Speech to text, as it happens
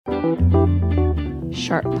Sharp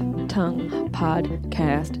Tongue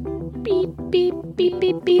Podcast. Beep, beep, beep,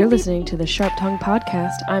 beep, beep. You're listening to the Sharp Tongue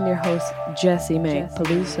Podcast. I'm your host, Jessie Mae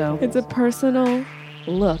Peluso. It's a personal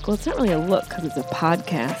look. Well, it's not really a look because it's a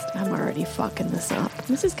podcast. I'm already fucking this up.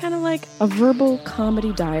 This is kind of like a verbal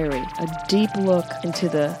comedy diary, a deep look into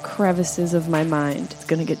the crevices of my mind. It's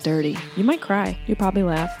gonna get dirty. You might cry. You probably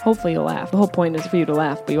laugh. Hopefully you'll laugh. The whole point is for you to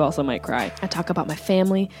laugh, but you also might cry. I talk about my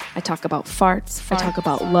family. I talk about farts. I talk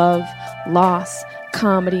about love, loss,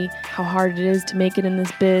 comedy, how hard it is to make it in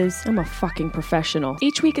this biz. I'm a fucking professional.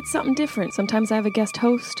 Each week it's something different. Sometimes I have a guest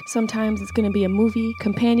host. Sometimes it's going to be a movie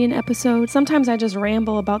companion episode. Sometimes I just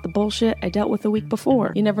ramble about the bullshit I dealt with the week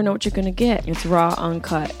before. You never know what you're going to get. It's raw,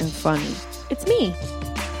 uncut, and funny. It's me.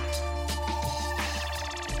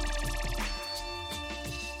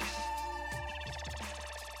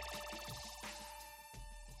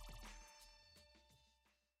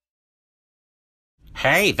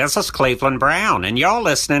 Hey, this is Cleveland Brown, and you're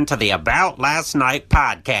listening to the About Last Night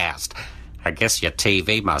podcast. I guess your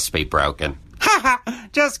TV must be broken. Ha ha!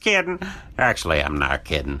 Just kidding. Actually, I'm not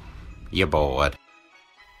kidding. You're bored.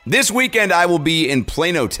 This weekend, I will be in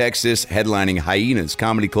Plano, Texas, headlining Hyenas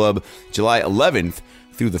Comedy Club, July 11th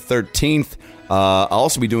through the 13th. I'll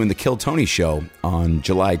also be doing the Kill Tony show on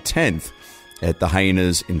July 10th at the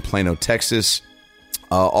Hyenas in Plano, Texas.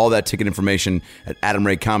 All that ticket information at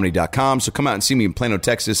adamraycomedy.com. So come out and see me in Plano,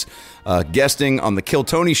 Texas, guesting on the Kill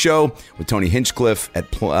Tony show with Tony Hinchcliffe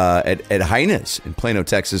at Hyenas in Plano,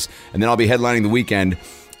 Texas. And then I'll be headlining the weekend,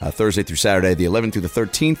 Thursday through Saturday, the 11th through the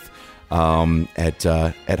 13th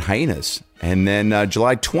at Hyenas. And then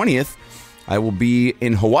July 20th, I will be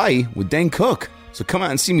in Hawaii with Dane Cook. So come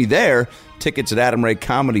out and see me there. Tickets at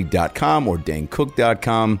adamraycomedy.com or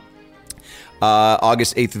danecook.com.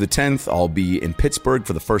 August 8th through the 10th, I'll be in Pittsburgh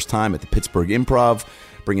for the first time at the Pittsburgh Improv.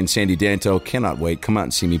 Bring in Sandy Danto. Cannot wait. Come out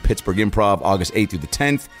and see me. Pittsburgh Improv, August 8th through the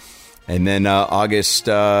 10th. And then August,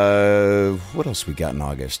 what else we got in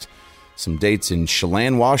August? Some dates in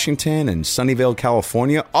Chelan, Washington and Sunnyvale,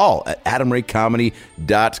 California. All at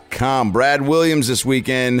adamraycomedy.com. Brad Williams this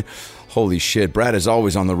weekend. Holy shit, Brad is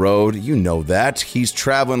always on the road. You know that. He's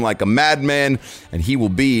traveling like a madman, and he will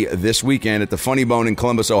be this weekend at the Funny Bone in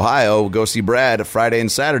Columbus, Ohio. Go see Brad Friday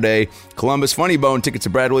and Saturday. Columbus Funny Bone. Tickets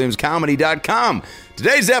at bradwilliamscomedy.com.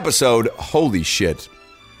 Today's episode, holy shit.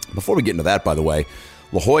 Before we get into that, by the way,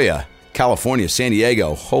 La Jolla, California, San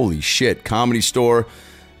Diego, holy shit, Comedy Store.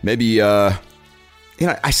 Maybe, I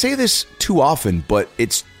say this too often, but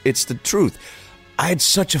it's the truth. I had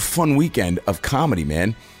such a fun weekend of comedy,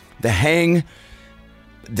 man. The Hang,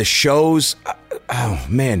 the shows, oh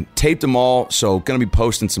man, taped them all, so gonna be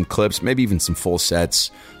posting some clips, maybe even some full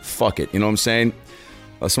sets. Fuck it, you know what I'm saying?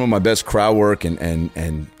 Some of my best crowd work and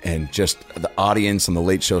just the audience on the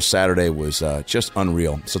Late Show Saturday was just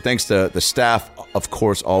unreal. So thanks to the staff, of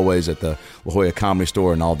course, always at the La Jolla Comedy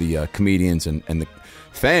Store and all the comedians and the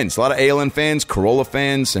fans. A lot of ALN fans, Corolla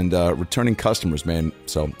fans, and returning customers, man.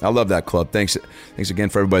 So I love that club. Thanks again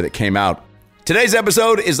for everybody that came out. Today's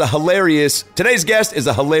guest is a hilarious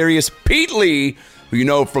Pete Lee, who you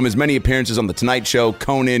know from his many appearances on The Tonight Show,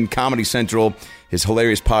 Conan, Comedy Central. His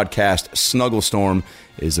hilarious podcast, Snugglestorm,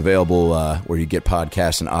 is available where you get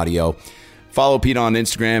podcasts and audio. Follow Pete on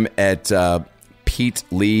Instagram at Pete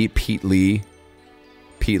Lee.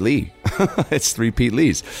 It's 3 Pete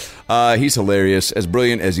Lees. He's hilarious, as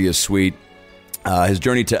brilliant as he is sweet. His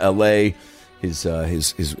journey to LA, his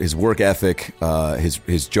work ethic,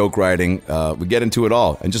 his joke writing. We get into it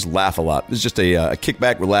all and just laugh a lot. It's just a kick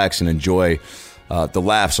back, relax, and enjoy the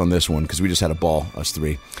laughs on this one because we just had a ball, us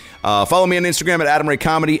three. Follow me on Instagram at Adam Ray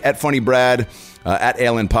Comedy, at Funny Brad, at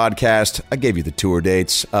ALN Podcast. I gave you the tour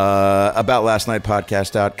dates.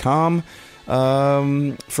 AboutLastNightPodcast.com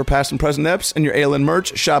for past and present eps and your ALN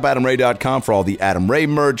merch. ShopAdamRay.com for all the Adam Ray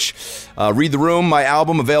merch. Read the Room, my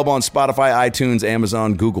album, available on Spotify, iTunes,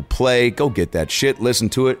 Amazon, Google Play. Go get that shit, listen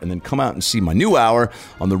to it, and then come out and see my new hour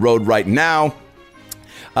on the road right now.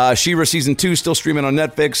 She-Ra Season 2 still streaming on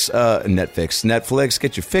Netflix.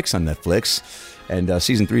 Get your fix on Netflix. And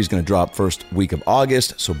Season 3 is going to drop first week of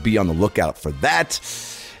August, so be on the lookout for that.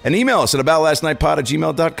 And email us at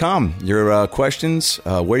aboutlastnightpod@gmail.com. Your questions,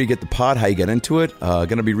 where you get the pod, how you get into it. Going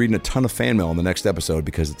to be reading a ton of fan mail in the next episode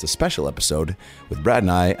because it's a special episode with Brad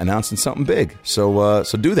and I announcing something big. So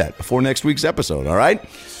do that before next week's episode, all right?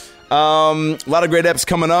 A lot of great eps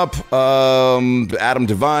coming up. Adam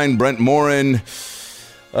Devine, Brent Morin,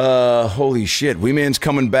 Holy shit. Wee Man's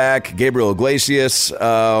coming back. Gabriel Iglesias. It's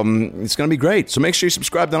going to be great. So make sure you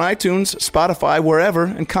subscribe on iTunes, Spotify, wherever,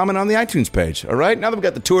 and comment on the iTunes page. All right? Now that we've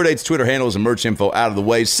got the tour dates, Twitter handles, and merch info out of the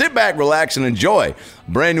way, sit back, relax, and enjoy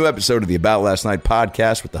a brand new episode of the About Last Night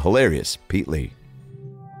podcast with the hilarious Pete Lee.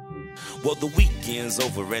 Well, the weekend's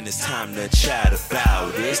over and it's time to chat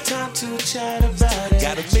about it. It's time to chat about it.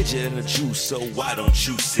 Got a midget and a Jew, so why don't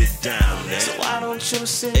you sit down and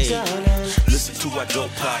listen to our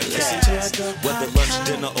dope podcast. Whether lunch,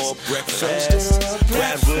 dinner, or breakfast,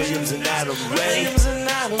 Brad Williams and Adam Ray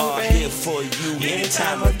are here for you any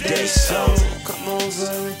time of day. So come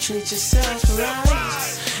over and treat yourself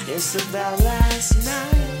right. It's about last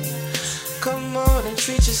night. Come on and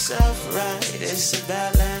treat yourself right. It's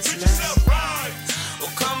about last night.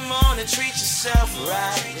 Oh, come on and treat yourself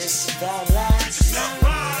right. It's about last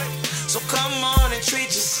night. So come on and treat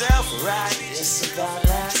yourself right. It's about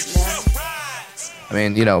last night. I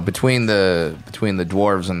mean, you know, between the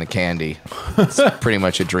dwarves and the candy, it's pretty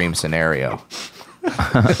much a dream scenario.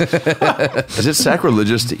 Is it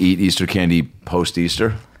sacrilegious to eat Easter candy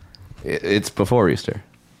post-Easter? It's before Easter.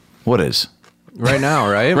 What is? Right now,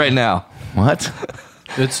 right? Right now. What?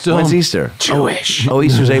 It's still When's Easter? Jewish. Oh,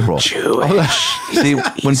 Easter's April. Jewish. See,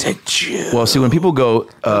 when people go,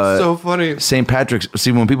 so funny. St. Patrick's.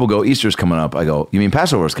 See, when people go, Easter's coming up. I go, you mean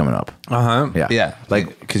Passover's coming up? Uh-huh. Yeah,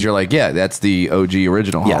 like because you're like, yeah, that's the OG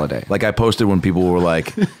original holiday. Like I posted when people were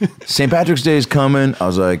like, St. Patrick's Day is coming. I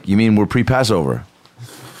was like, you mean we're pre-Passover?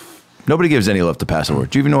 Nobody gives any love to Passover.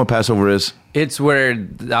 Do you even know what Passover is? It's where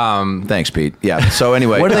Thanks, Pete. Yeah. So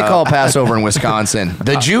anyway, What do they call Passover in Wisconsin?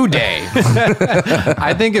 The Jew Day.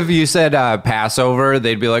 I think if you said Passover,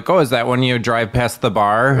 they'd be like, oh, is that when you drive past the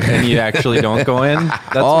bar and you actually don't go in?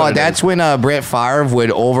 That's when Brett Favre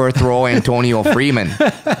would overthrow Antonio Freeman.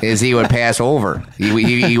 Is he would pass over.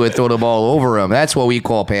 He would throw the ball over him. That's what we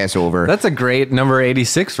call Passover. That's a great number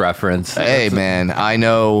 86 reference. Hey, man, I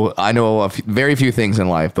know very few things in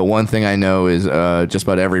life, but one thing I know is just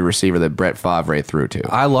about every receiver that Brett Favre threw to.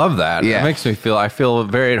 I love that. Yeah. It makes me feel, I feel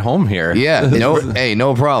very at home here. Yeah,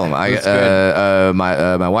 no problem.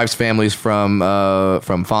 My wife's family's from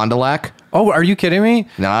Fond du Lac. Oh, are you kidding me?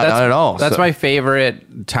 Not at all. That's my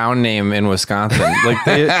favorite town name in Wisconsin. Like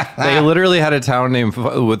they literally had a town name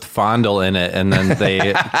with fondle in it, and then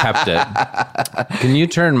they kept it. Can you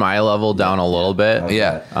turn my level down a little bit?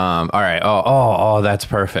 Yeah. All right. Oh, that's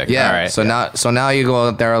perfect. Yeah. All right. So now you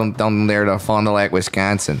go down there to Fond du Lac,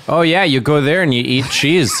 Wisconsin. Oh yeah, you go there and you eat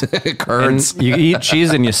cheese. Curds. You eat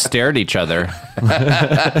cheese and you stare at each other. By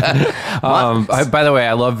the way,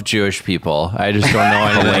 I love Jewish people. I just don't know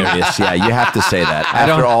anything. Yeah, you have to say that.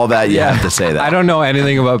 After all that, you have to say that. I don't know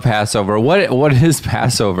anything about Passover. What is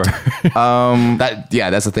Passover?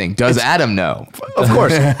 That's the thing. Does Adam know? Of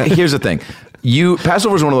course. Here's the thing.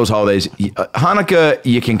 Passover is one of those holidays. Hanukkah,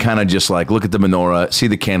 you can kind of just like look at the menorah, see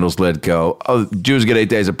the candles lit, go, oh, Jews get 8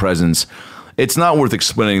 days of presents. It's not worth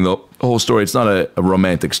explaining the whole story. It's not a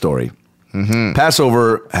romantic story. Mm-hmm.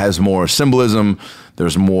 Passover has more symbolism.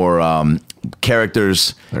 There's more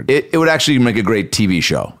characters. It would actually make a great TV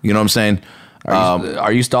show. You know what I'm saying?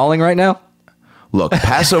 Are you stalling right now? Look,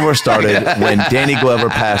 Passover started when Danny Glover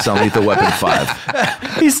passed on Lethal Weapon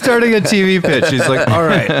 5. He's starting a TV pitch. He's like, all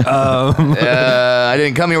right. I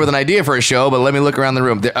didn't come here with an idea for a show, but let me look around the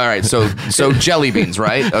room. All right, so jelly beans,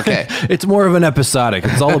 right? Okay. It's more of an episodic.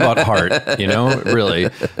 It's all about heart, really.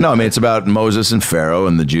 No, I mean, it's about Moses and Pharaoh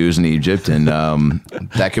and the Jews in Egypt. And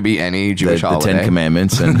that could be any Jewish holiday. The Ten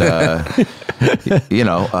Commandments. And,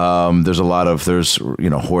 there's a lot of,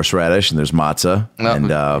 horseradish and there's matzah.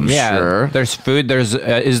 And sure. There's food.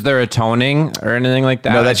 Is there atoning or anything like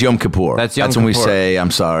that? No, that's Yom Kippur. That's Yom Kippur. When we say, I'm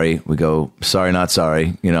sorry. We go, sorry, not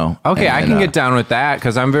sorry, Okay, I can get down with that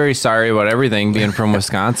because I'm very sorry about everything being from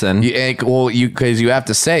Wisconsin. Because you have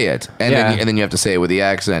to say it, and then you have to say it with the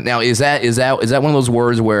accent. Now, is that one of those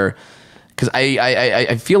words where, because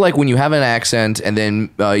I feel like when you have an accent and then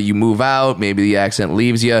you move out, maybe the accent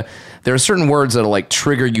leaves you. There are certain words that'll like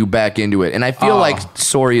trigger you back into it, and I feel like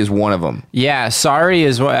sorry is one of them. Yeah, sorry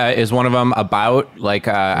is one of them. About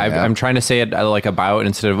I'm trying to say it like about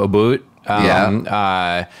instead of about.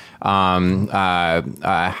 Hi,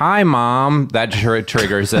 Mom. That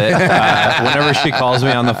triggers it. Whenever she calls me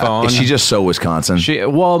on the phone. Is she just so Wisconsin?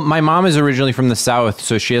 My mom is originally from the South,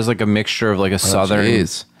 so she has like a mixture of like a Southern.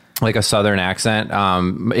 like a Southern accent.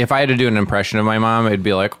 If I had to do an impression of my mom, it'd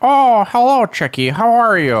be like, "Oh, hello, Chickie. How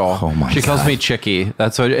are you?" Oh my She calls God. me Chickie.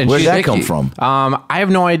 That's what. And Where'd she- that come from? I have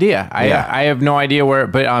no idea. Yeah. I have no idea where.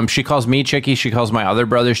 But she calls me Chickie. She calls my other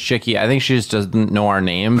brothers Chickie. I think she just doesn't know our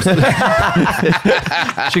names.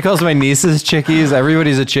 She calls my nieces Chickies.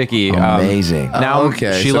 Everybody's a Chickie. Amazing. Now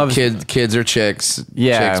Okay, she so loves. kids are chicks.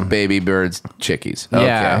 Yeah. Chicks, baby birds, chickies.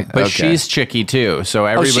 Yeah, Okay, but okay. she's Chickie too. So Oh,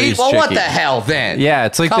 everybody's well, Chickie. what the hell then? Yeah,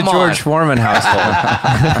 it's like Come the George on. Foreman household.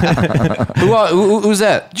 Who's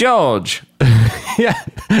that? George. Yeah.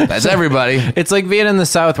 That's everybody. It's like being in the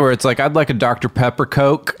South where it's like, I'd like a Dr. Pepper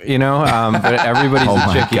Coke, you know, but everybody's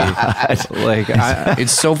a Chickie. Like,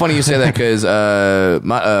 It's so funny you say that because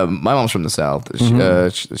my mom's from the South.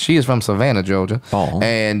 She is from Savannah, Georgia,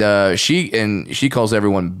 and she calls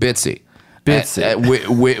everyone Bitsy.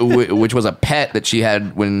 Bitsy. Which was a pet that she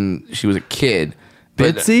had when she was a kid.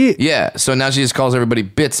 But, Bitsy? Yeah. So now she just calls everybody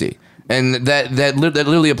Bitsy. And that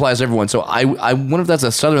literally applies to everyone. So I wonder if that's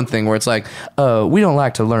a Southern thing where it's like, we don't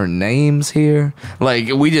like to learn names here. Like,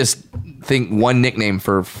 we just think one nickname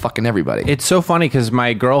for fucking everybody. it's so funny because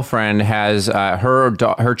my girlfriend has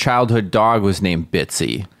her childhood dog was named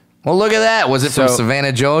Bitsy. Well, look at that. Was it from So-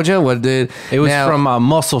 Savannah, Georgia? What did It was now- from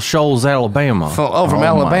Muscle Shoals, Alabama. from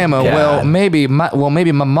Alabama. God. Well, maybe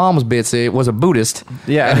my mom's Bitsy was a Buddhist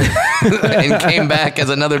Yeah. and came back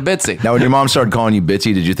as another Bitsy. Now, when your mom started calling you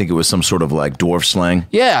Bitsy, did you think it was some sort of like dwarf slang?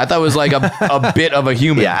 Yeah, I thought it was like a bit of a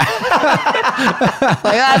human. Yeah. Like,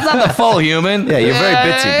 that's not the full human. Yeah, you're very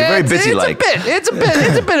Bitsy. You're very Bitsy-like.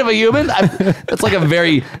 It's a bit of a human. That's like a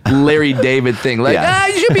very Larry David thing. Like, Yeah.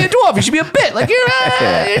 you should be a dwarf. You should be a bit. Like, you're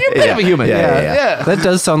a bit of a human. Yeah. That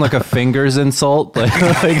does sound like a fingers insult. Like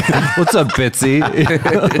what's up, Bitsy?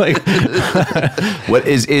 Like, What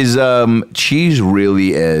is cheese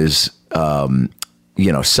really as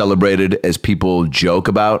celebrated as people joke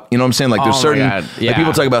about? You know what I'm saying? Like there's Oh my certain God, like yeah.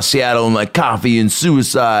 people talk about Seattle and like coffee and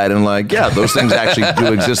suicide and like those things actually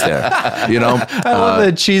do exist there. You know, I love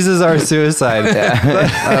that cheeses are suicide.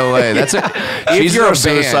 Oh wait, that's it. Cheese or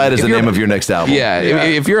Suicide is the name of your next album. Yeah,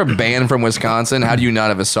 if you're a band from Wisconsin, how do you not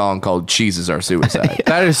have a song called "Cheeses Are Suicide"?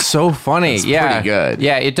 That is so funny. Yeah, pretty good.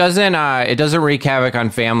 Yeah, it doesn't wreak havoc on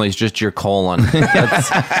families, just your colon.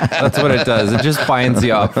 That's what it does. It just binds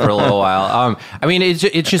you up for a little while. I mean,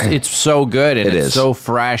 it's so good and It it's is. so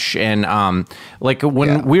fresh and like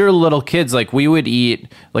when we were little kids, like we would eat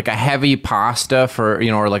like a heavy pasta for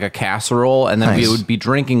or like a casserole, and then we Nice. would be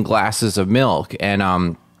drinking glasses of milk and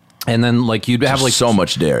then like you'd have like so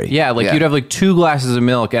much dairy. Yeah, like Yeah. you'd have like 2 glasses of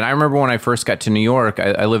milk. And I remember when I first got to New York,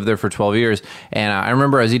 I lived there for 12 years. And I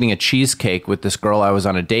remember I was eating a cheesecake with this girl I was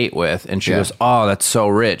on a date with. And she Yeah. goes, "Oh, that's so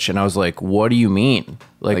rich." And I was like, "What do you mean?"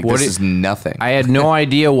 Like what this is nothing. I had no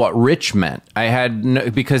idea what rich meant. I had no,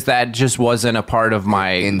 because that just wasn't a part of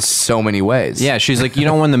my. in so many ways. Yeah, she's like,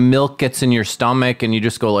 when the milk gets in your stomach and you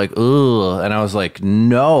just go like, "Ugh," and I was like,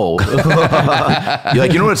 "No." You're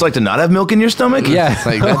like, you know what it's like to not have milk in your stomach? Yeah. It's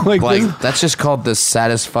like, Like like this- that's just called the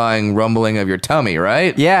satisfying rumbling of your tummy,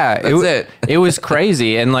 right? Yeah, That's it. It was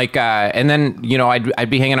crazy, and like, and then I'd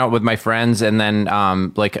be hanging out with my friends, and then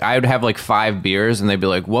like I would have like 5 beers, and they'd be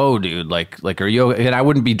like, "Whoa, dude, like are you?" And I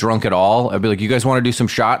wouldn't be drunk at all. I'd be like, "You guys want to do some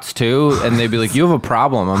shots too?" And they'd be like, "You have a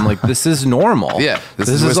problem." I'm like, "This is normal. Yeah, this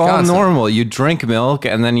this is all Wisconsin. normal. You drink milk,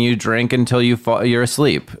 and then you drink until you're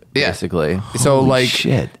asleep, Yeah. basically." So like,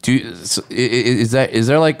 shit. Is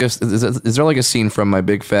there like a scene from My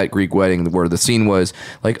Big Fat Greek Wedding where the scene was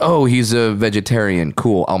like, oh, he's a vegetarian,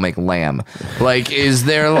 cool, I'll make lamb. Like, is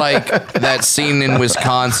there like that scene in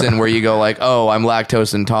Wisconsin where you go like, oh, I'm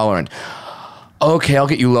lactose intolerant, okay, I'll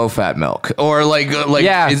get you low fat milk, or like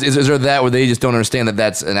Yeah. is there that where they just don't understand that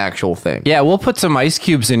that's an actual thing? Yeah, we'll put some ice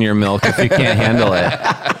cubes in your milk if you can't handle it.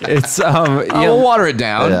 It's We'll water it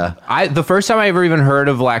down. Yeah. The first time I ever even heard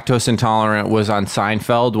of lactose intolerant was on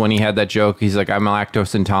Seinfeld when he had that joke. He's like, "I'm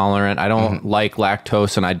lactose intolerant. I don't like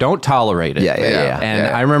lactose and I don't tolerate it." Yeah. And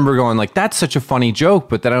I remember going like, "That's such a funny joke,"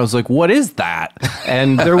 but then I was like, "What is that?"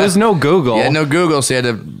 And there was no Google. Yeah, no Google, so you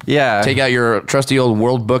had to take out your trusty old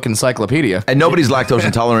World Book Encyclopedia. And nobody's lactose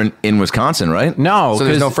intolerant in Wisconsin, right? No, So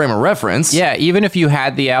there's 'cause- no frame of reference. Yeah, even if you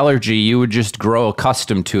had the allergy, you would just grow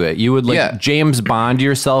accustomed to it. You would like James Bond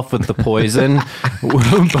yourself with the poison,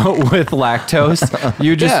 but with lactose.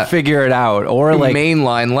 You just figure it out, or like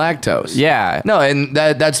mainline lactose. Yeah. No, and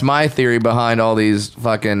that's my theory behind all these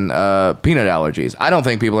fucking peanut allergies. I don't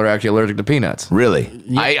think people are actually allergic to peanuts. Really?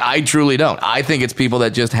 I truly don't. I think it's people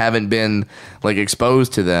that just haven't been like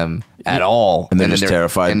exposed to them at all, And they're just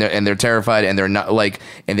terrified. and they're terrified, and they're not like,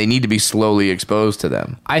 and they need to be slowly exposed to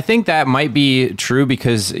them. I think that might be true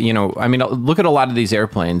because, I mean, look at a lot of these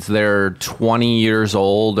airplanes. They're 20 years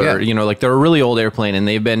old or, like they're a really old airplane and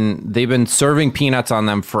they've been serving peanuts on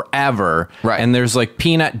them forever. Right. And there's like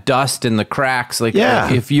peanut dust in the cracks. Like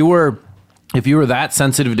if you were that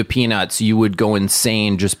sensitive to peanuts, you would go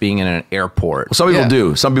insane just being in an airport. Well, some people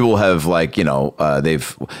do. Some people have where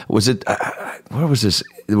was this?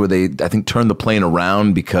 Where they, I think, turned the plane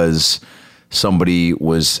around because somebody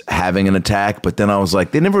was having an attack, but then I was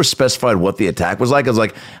like, they never specified what the attack was like. I was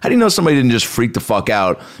like, how do you know somebody didn't just freak the fuck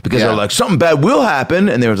out because they're like, something bad will happen,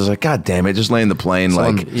 and they were just like, God damn it, just lay in the plane.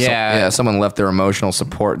 Someone left their emotional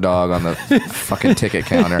support dog on the fucking ticket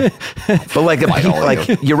counter. But like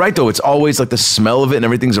you're right though, it's always like the smell of it and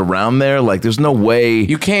everything's around there. Like there's no way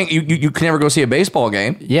you can never go see a baseball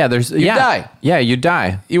game. Yeah, you die. Yeah, you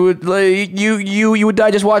die. You would you would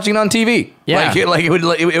die just watching it on TV. Yeah,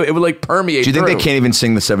 it would permeate. Do you think they can't even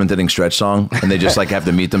sing the 7th inning stretch song, and they just like have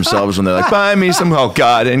to meet themselves when they're like, buy me some, oh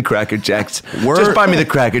God, and Cracker Jacks. Just buy me the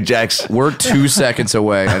Cracker Jacks. We're 2 seconds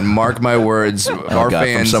away, and mark my words, our God,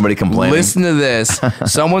 fans, from somebody complaining. Listen to this.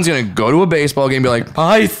 Someone's gonna go to a baseball game and be like,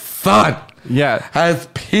 I thought. Yeah, has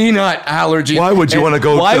peanut allergies. Why would you want to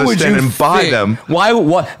go to the stand and buy them? Why?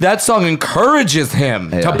 That song encourages him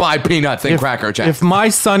to buy peanuts and Cracker Jacks. If my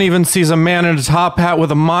son even sees a man in a top hat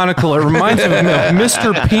with a monocle, it reminds him of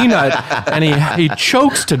Mr. Peanut, and he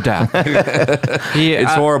chokes to death.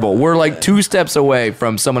 It's horrible. We're like 2 steps away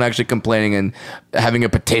from someone actually complaining and having a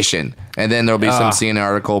petition, and then there'll be some CNN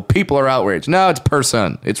article. People are outraged. No, it's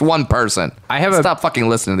person. It's one person. Stop fucking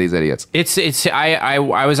listening to these idiots. I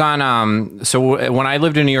was on so when I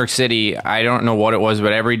lived in New York City, I don't know what it was,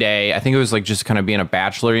 but every day, I think it was like just kind of being a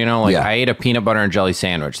bachelor, I ate a peanut butter and jelly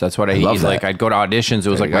sandwich. That's what I eat. That. Like I'd go to auditions. It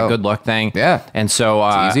was like my good luck thing. Yeah. And so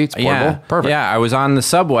it's easy. It's portable. Perfect. Yeah. I was on the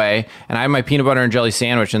subway and I had my peanut butter and jelly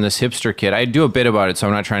sandwich, and this hipster kid, I do a bit about it, so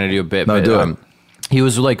I'm not trying to do a bit. No, but, do it. He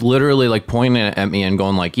was like literally like pointing at me and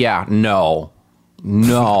going like, yeah, no.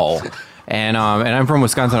 And I'm from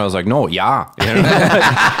Wisconsin. I was like, no, yeah. And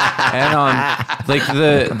like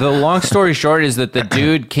the long story short is that the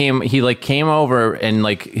dude came over and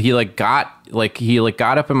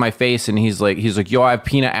got up in my face and he's like, yo, I have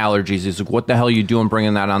peanut allergies. He's like, what the hell are you doing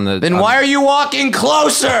bringing that on the... Then why are you walking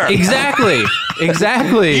closer? Exactly.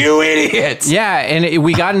 You idiot. Yeah, and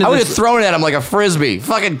we got into I would have thrown it at him like a Frisbee.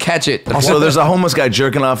 Fucking catch it. Also, there's a homeless guy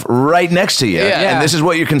jerking off right next to you. Yeah. And this is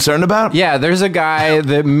what you're concerned about? Yeah, there's a guy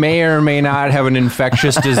that may or may not have an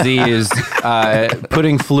infectious disease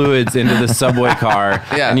putting fluids into the subway car,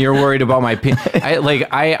 and you're worried about my...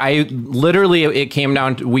 I literally, it came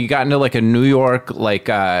down to... We got into like a New York like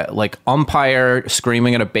umpire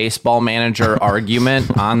screaming at a baseball manager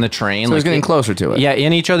argument on the train. So he's getting closer to it. Yeah,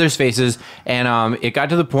 in each other's faces. And it got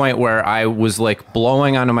to the point where I was like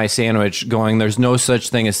blowing onto my sandwich going, there's no such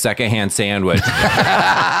thing as secondhand sandwich.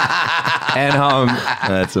 And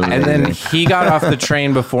that's amazing. And then he got off the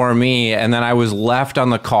train before me, and then I was left on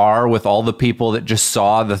the car with all the people that just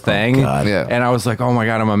saw the thing. Oh, God. Yeah. And I was like, oh my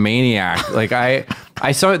God, I'm a maniac. Like I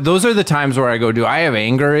saw those are the times where I go, do I have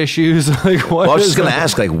anger issues? Like, what? Well, I was just going to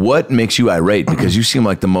ask, like, what makes you irate? Because you seem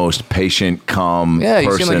like the most patient, calm person.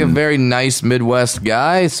 You seem like a very nice Midwest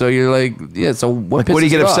guy. So you're like, so what? What do you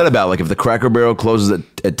get upset about? Like, if the Cracker Barrel closes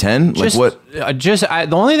at 10? Like, what? The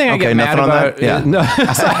only thing I get mad about... That? Yeah. No,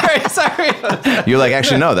 sorry. You're like,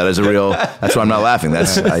 actually, no, that is a real... That's why I'm not laughing.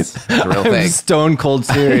 That's a real thing. Stone cold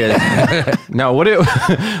serious. No, what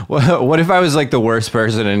if I was like the worst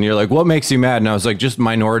person and you're like, what makes you mad? And I was like, just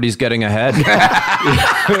minorities getting ahead.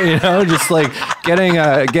 Just like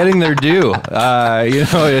getting their due.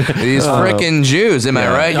 These frickin' Jews, am I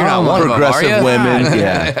right? You're not one of them, are you? Women,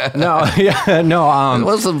 yeah. No.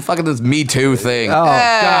 What's the fucking this Me Too thing? Oh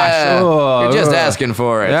gosh, you're just asking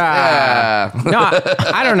for it. Yeah. No,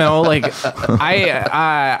 I don't know. Like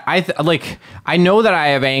I know that I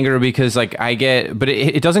have anger because like I get, but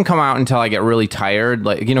it doesn't come out until I get really tired.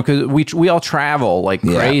 Like because we all travel like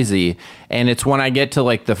crazy, and it's when I get to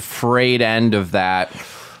like the frayed end of that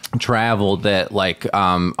travel that like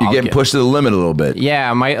you're getting pushed to the limit a little bit.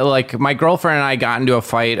 Yeah, my girlfriend and I got into a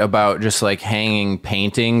fight about just like hanging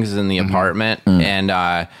paintings in the apartment,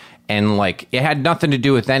 and like it had nothing to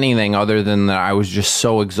do with anything other than that I was just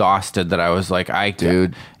so exhausted that I was like, I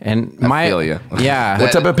feel you. Yeah.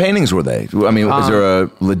 What type of paintings were they? I mean, was there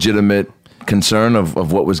a legitimate concern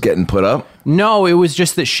of what was getting put up? No, it was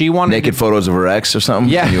just that she wanted naked photos of her ex or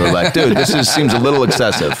something. Yeah, and you were like, dude, this seems a little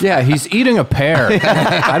excessive. Yeah, he's eating a pear.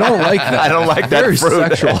 I don't like that. I don't like that very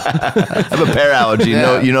fruit. Sexual. I have a pear allergy.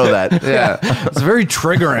 Yeah. You know that. Yeah, it's very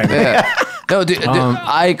triggering. Yeah. No, dude,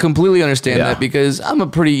 I completely understand Yeah. that because I'm a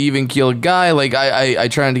pretty even keeled guy. Like I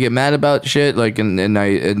try not to get mad about shit. Like and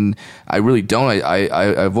I really don't. I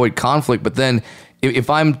avoid conflict. But then if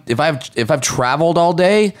I've traveled all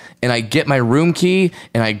day and I get my room key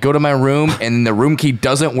and I go to my room and the room key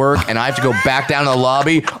doesn't work and I have to go back down to the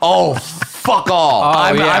lobby. Oh, fuck all!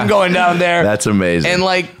 I'm going down there. That's amazing. And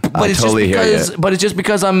but it's totally just because, it's just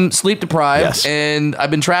because I'm sleep deprived Yes. and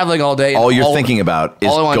I've been traveling all day. And all you're thinking about is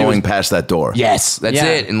all I wanna do going is- past that door. Yes, that's Yeah.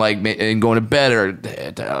 it, and going to bed or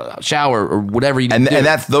shower or whatever you And do.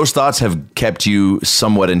 those thoughts have kept you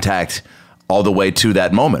somewhat intact all the way to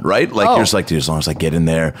that moment, right? Like Oh. you're just like, dude, as long as I get in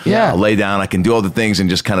there, Yeah. I'll lay down, I can do all the things and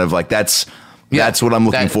just kind of like that's what I'm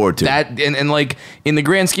looking forward to. That and like in the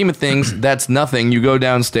grand scheme of things, that's nothing. You go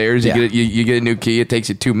downstairs, Yeah. you get a new key. It takes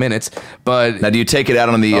you 2 minutes, but Now, do you take it out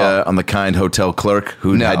on the kind hotel clerk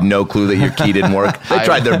who No. had no clue that your key didn't work? They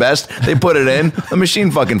tried their best. They put it in. The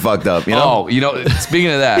machine fucking fucked up. You know.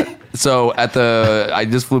 Speaking of that, so I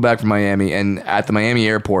just flew back from Miami, and at the Miami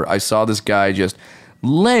airport, I saw this guy just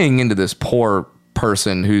laying into this poor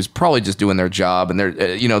person who's probably just doing their job, and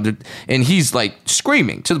and he's like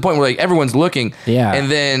screaming to the point where like everyone's looking. Yeah. And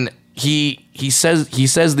then he says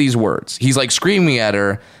these words. He's like screaming at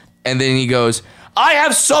her, and then he goes, "I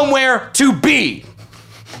have somewhere to be,"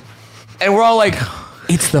 and we're all like,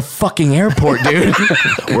 "It's the fucking airport, dude."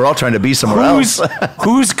 We're all trying to be somewhere else.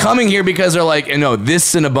 Who's coming here because they're like, no, this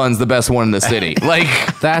Cinnabon's the best one in the city. Like,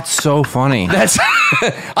 That's so funny. that's,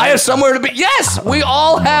 I have somewhere to be. Yes, we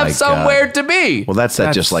all have my somewhere God. to be. Well, that's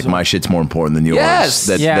just like my shit's more important than yours. Yes.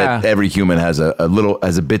 That Yeah. every human has a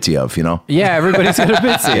bitsy of, you know? Yeah, everybody's got a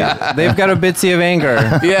bitsy. They've got a bitsy of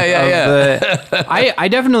anger. Yeah. I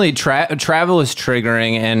definitely travel is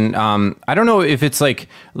triggering, and I don't know if it's like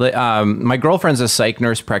my girlfriend's a psych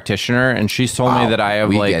nurse practitioner, and she's told me that I have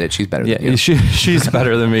we like get it. She's better than you. She's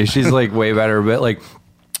better than me. She's like way better,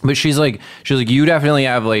 but she's like you definitely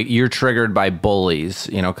have like you're triggered by bullies,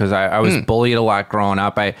 because I was bullied a lot growing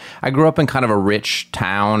up. I grew up in kind of a rich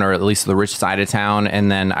town, or at least the rich side of town,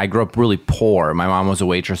 and then I grew up really poor. My mom was a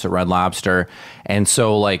waitress at Red Lobster, and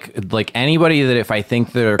so like anybody that if I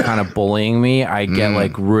think they're kind of bullying me, I get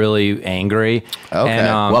like really angry. Okay.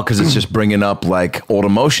 And, Well, because it's just bringing up like old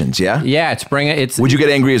emotions, yeah? yeah, Would you get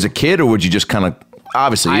angry as a kid, or would you just kind of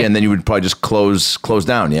obviously, and then you would probably just close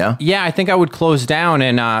down, yeah? Yeah, I think I would close down,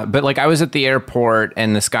 and but like I was at the airport,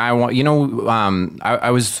 and this guy, I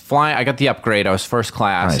was flying. I got the upgrade. I was first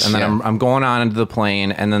class, Nice, and then yeah. I'm going on into the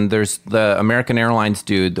plane, and then there's the American Airlines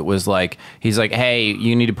dude that was like, he's like, hey,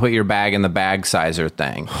 you need to put your bag in the bag sizer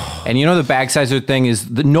thing, and the bag sizer thing is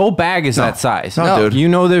no bag is that size. No, dude. You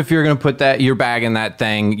know that if you're gonna put your bag in that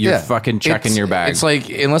thing, you're fucking checking your bag. It's like,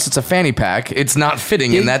 unless it's a fanny pack, it's not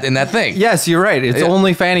fitting in that thing. Yes, you're right. It's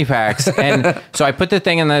only fanny packs. And so I put the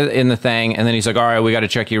thing in the thing, and then he's like, all right, we got to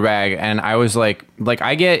check your bag. And I was like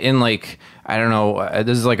I get in like, I don't know,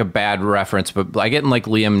 this is like a bad reference, but I get in like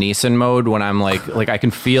Liam Neeson mode when I'm like I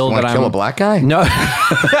can feel Want that to I'm kill a black guy? No.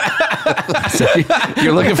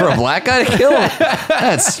 You're looking for a black guy to kill?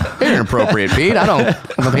 That's very inappropriate, Pete. I don't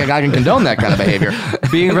think I can condone that kind of behavior.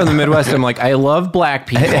 Being from the Midwest, I'm like, I love black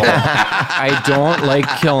people. I don't like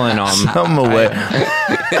killing them. Some away.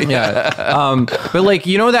 Yeah. But like,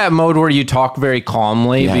 that mode where you talk very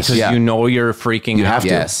calmly Yes. because Yeah. you're freaking out. have to.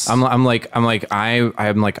 Yes. I'm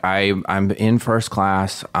in first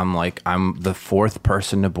class. I'm the fourth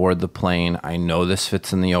person to board the plane. I know this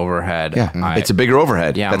fits in the overhead. Yeah. It's a bigger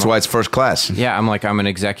overhead. Yeah, That's I'm- why it's first class. Yeah, I'm an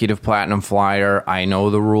executive platinum flyer. I know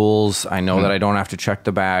the rules. I know that I don't have to check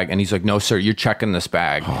the bag. And he's like, no, sir, you're checking this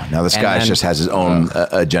bag. Now this And guy then- just has his own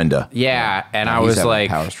agenda. Yeah, and I he's was having like,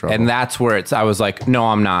 power struggle. and that's where I was like, no,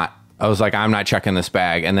 I'm not. I was like, I'm not checking this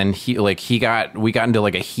bag. And then we got into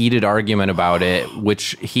like a heated argument about it,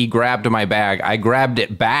 which he grabbed my bag. I grabbed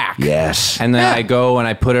it back. Yes. And then I go and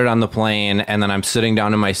I put it on the plane, and then I'm sitting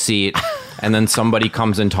down in my seat, and then somebody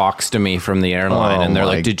comes and talks to me from the airline, Oh, and they're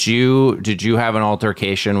my- like, did you have an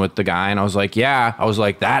altercation with the guy? And I was like, yeah. I was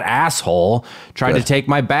like, that asshole tried to take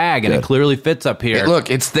my bag, and it clearly fits up here. Look,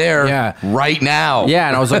 it's there Yeah. right now. Yeah,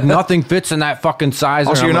 and I was like, nothing fits in that fucking size.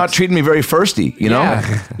 Also, you're not treating me very firsty, you know?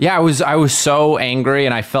 Yeah, I was so angry,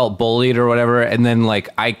 and I felt bullied or whatever, and then like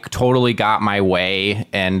I totally got my way,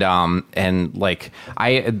 and like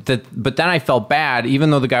but then I felt bad,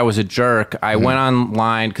 even though the guy was a jerk. I went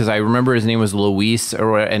online because I remember his name was Luis,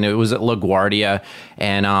 and it was at LaGuardia.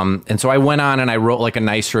 And so I went on and I wrote like a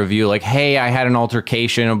nice review, like, hey, I had an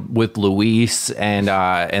altercation with Luis, and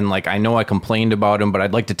like I know I complained about him, but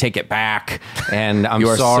I'd like to take it back. And I'm You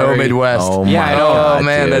are sorry. so Midwest. Oh Yeah, my I know. God, Oh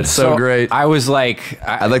man, dude. that's so great. I was like,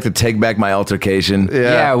 I'd like to take back my altercation.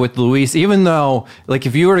 yeah, with Luis, even though, like,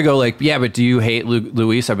 if you were to go, like, yeah, but do you hate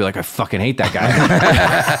Luis? I'd be like, I fucking hate that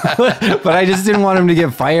guy. But I just didn't want him to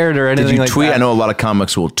get fired or anything Did you like tweet? that. I know a lot of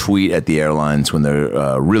comics will tweet at the airlines when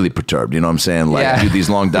they're really perturbed. You know what I'm saying? Like, Yeah. do these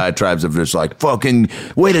long diatribes of just like, fucking,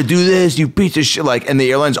 way to do this, you piece of shit. Like, and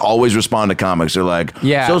the airlines always respond to comics. They're like,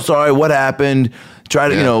 Yeah. so sorry, what happened? Try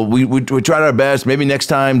to, you know, we tried our best. Maybe next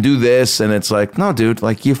time do this. And it's like, no, dude,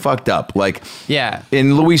 like, you fucked up. Like, Yeah.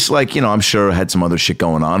 And Luis, like, you know, I'm sure had some other shit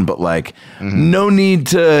going on, but like, no need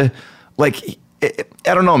to, like,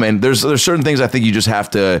 I don't know, man. There's certain things I think you just have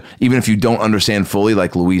to, even if you don't understand fully,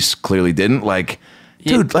 like Luis clearly didn't. Like,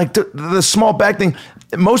 dude, like the small bag thing.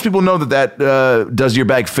 Most people know that does your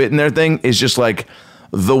bag fit in their thing is just like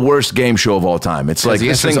the worst game show of all time. It's like the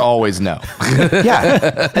this answer is thing. always no.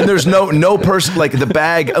 Yeah, and there's no person like the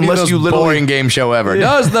bag unless Most you literally. boring game show ever.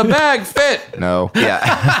 Does the bag fit? No.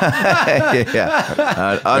 Yeah,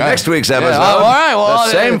 yeah. Next week's episode. All right, well,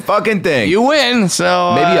 the same fucking thing. You win.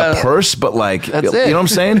 So Maybe a purse, but like, that's you it. know what I'm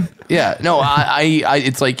saying? Yeah, no, I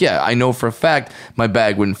it's like, yeah, I know for a fact my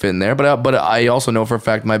bag wouldn't fit in there, but I also know for a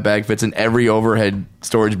fact my bag fits in every overhead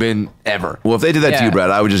storage bin ever. Well, if they did that to Yeah. you, Brad,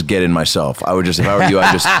 I would just get in myself. I would just, if I were you,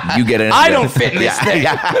 I'd just, you get in. I don't fit in this thing.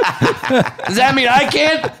 Does that mean I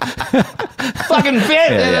can't fucking fit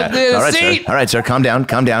the All right, seat? sir. All right, sir. Calm down.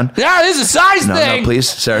 Calm down. Yeah, this is a size No, thing. no, please,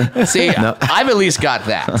 sir. See, No. I've at least got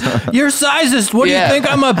that. Your sizest. What Yeah. do you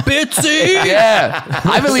think? I'm a bitsy? Yeah,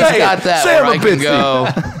 I've at least Say got it. that Say where I'm I a can bitsy.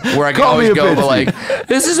 go, where I can Call me always a go, but bitsy. like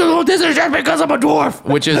this is just because I'm a dwarf,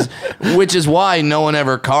 which is why no one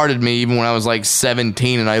ever carded me, even when I was like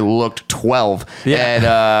 17 and I looked 12. Yeah. And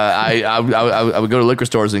I would go to liquor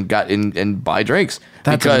stores and buy drinks.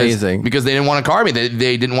 That's amazing. Because they didn't want to card me.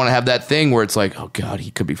 They didn't want to have that thing where it's like, oh God, he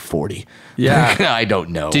could be 40. Yeah. I don't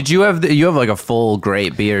know. Did you have you have like a full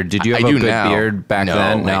great beard? Did you have I a do good now. beard back No,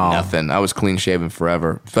 then? like nothing. I was clean shaven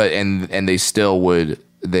forever. But and they still would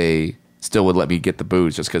let me get the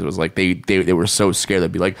booze just because it was like they were so scared.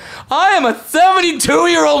 They'd be like, I am a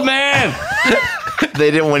 72-year-old man.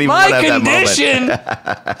 They didn't want even My want to have that moment.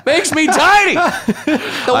 condition makes me tiny.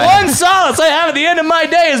 The one solace I have at the end of my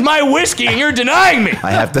day is my whiskey, and you're denying me.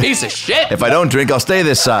 I have to. Piece of shit. If I don't drink, I'll stay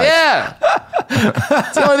this size. Yeah.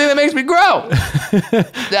 It's the only thing that makes me grow.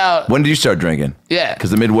 Now, When did you start drinking? Yeah.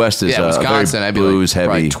 Because the Midwest is Wisconsin, very I'd be booze like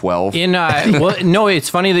probably heavy. 12. In well, no, it's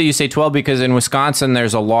funny that you say 12 because in Wisconsin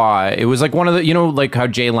there's a law. It was like one of the, you know, like how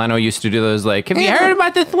Jay Leno used to do those. Like, have you heard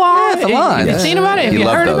about this law? Yeah, the law. Have you seen about it? Have He you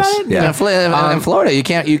loved heard those. about it? Yeah. In Florida, you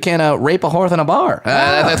can't rape a horse in a bar.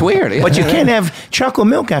 That's weird. But you can't have chocolate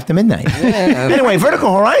milk after midnight. Anyway,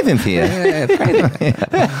 Vertical Horizons here.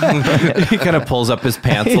 He kind of pulls up his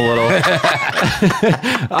pants a little.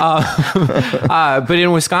 But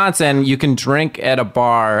in Wisconsin, you can drink at a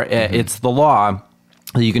bar. It's the law.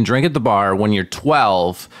 You can drink at the bar when you're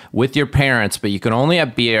 12 with your parents, but you can only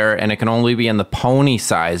have beer, and it can only be in the pony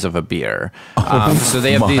size of a beer. So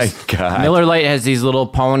they have my these. God. Miller Lite has these little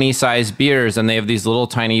pony-sized beers, and they have these little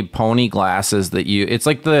tiny pony glasses that you. It's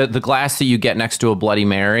like the glass that you get next to a Bloody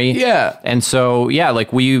Mary. Yeah. And so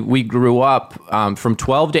like we grew up from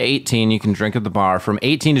 12 to 18. You can drink at the bar. From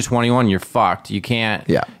 18 to 21, you're fucked. You can't.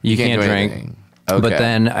 Yeah. You can't do drink. anything. But Okay.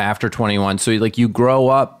 then after 21, so like you grow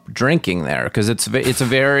up drinking there because it's a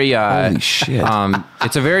very Holy shit.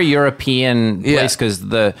 it's a very European Yeah. place because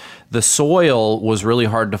the soil was really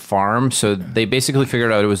hard to farm, so they basically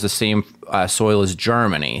figured out it was the same soil as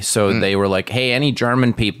Germany. So they were like, hey, any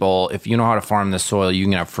German people, if you know how to farm this soil, you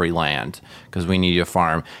can have free land because we need you to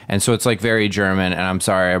farm. And so it's like very German. And I'm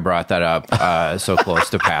sorry I brought that up so close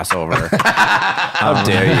to Passover. How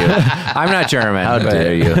dare you? I'm not German. How but-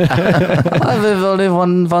 dare you? Only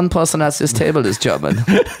one person at this table is German.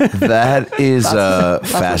 That is would be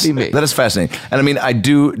fascinating. me. That is fascinating. And I mean,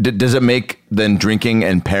 does it make then drinking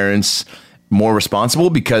and parents more responsible?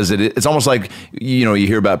 Because it's almost like, you know, you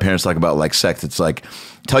hear about parents talk about like sex. It's like,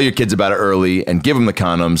 tell your kids about it early and give them the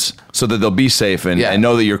condoms so that they'll be safe and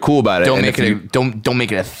know that you're cool about it. Don't And make if it don't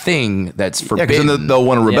make it a thing that's yeah, forbidden. because then they'll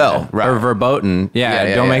want to rebel. Yeah, or verboten.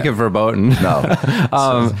 Yeah, don't make it verboten. No.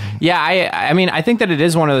 I mean, I think that it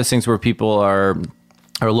is one of those things where people are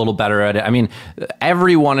are a little better at it. I mean,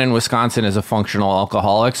 everyone in Wisconsin is a functional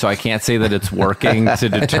alcoholic, so I can't say that it's working to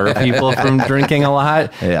deter people from drinking a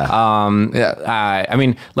lot. I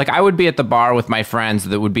mean, like I would be at the bar with my friends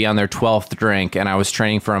that would be on their 12th drink, and I was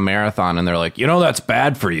training for a marathon, and they're like, that's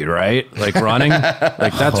bad for you, right? Like running,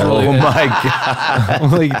 like that's really. Oh my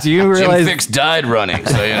god! Like, do you realize? Jim Fix died running,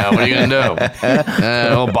 so what are you gonna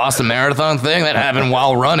do? Old Boston Marathon thing that happened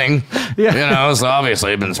while running. Yeah. So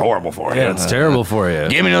obviously it's horrible for you. Yeah, it's terrible for you.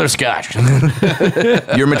 Give me another scotch.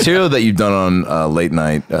 Your material that you've done on late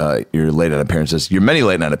night, your late night appearances, your many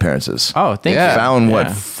late night appearances. Oh, thank you. Found what,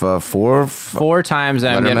 Yeah. four times,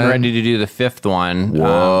 and I'm getting ready to do the fifth one.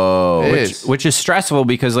 Whoa. Which is stressful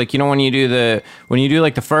because, like, when you do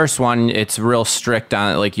like the first one, it's real strict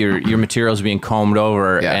on it. Like your material's being combed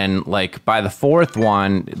over, and like by the fourth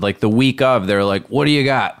one, like the week of, they're like, "What do you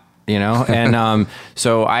got?" And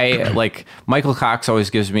so I like Michael Cox always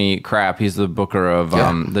gives me crap. He's the booker of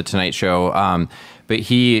the Tonight Show. But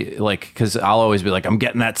he because I'll always be like, I'm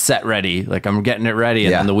getting that set ready, like I'm getting it ready,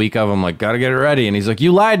 and then the week of, I'm like, gotta get it ready, and he's like,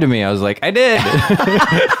 you lied to me. I was like, I did.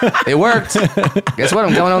 It worked. Guess what?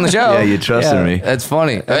 I'm going on the show. Yeah, you trusted me. That's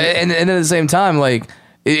funny. And at the same time, like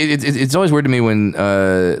it's always weird to me when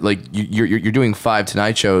like you're doing 5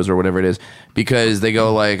 Tonight shows or whatever it is, because they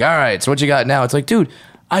go like, all right, so what you got now? It's like, dude,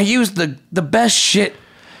 I used the best shit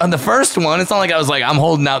on the first one. It's not like I was like, I'm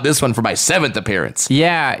holding out this one for my 7th appearance.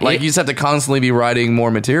 Yeah. Like you just have to constantly be writing more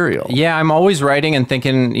material. Yeah, I'm always writing and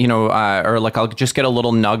thinking, or like I'll just get a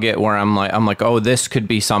little nugget where I'm like, oh, this could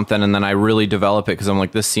be something, and then I really develop it because I'm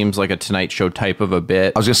like, this seems like a Tonight Show type of a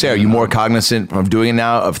bit. I was gonna say, are you more cognizant of doing it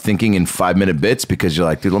now, of thinking in 5-minute bits, because you're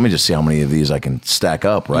like, dude, let me just see how many of these I can stack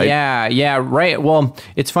up, right? Yeah, right. Well,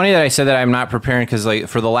 it's funny that I said that I'm not preparing, because like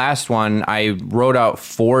for the last one, I wrote out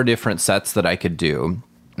 4 different sets that I could do.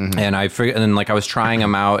 And I figured, and then like I was trying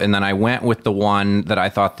them out, and then I went with the one that I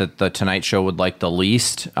thought that the Tonight Show would like the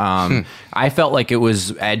least. I felt like it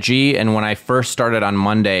was edgy, and when I first started on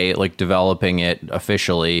Monday, like developing it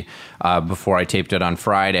officially, before I taped it on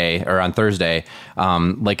Friday or on Thursday,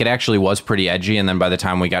 like it actually was pretty edgy. And then by the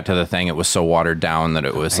time we got to the thing, it was so watered down that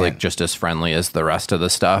it was like just as friendly as the rest of the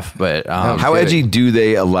stuff. But how edgy do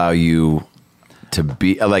they allow you to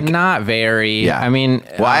be? Like, not very. Yeah. I mean,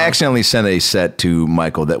 well, I accidentally sent a set to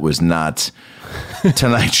Michael that was not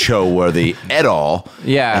Tonight Show worthy at all.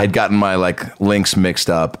 Yeah. I had gotten my like links mixed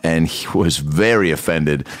up, and he was very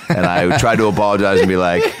offended. And I tried to apologize and be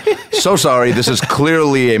like, so sorry, this is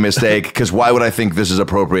clearly a mistake, because why would I think this is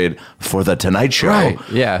appropriate for the Tonight Show? Right.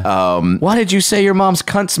 Yeah. Why did you say your mom's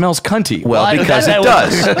cunt smells cunty? Well, because it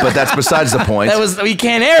does, but that's besides the point. We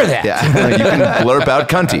can't air that. Yeah, you can blurp out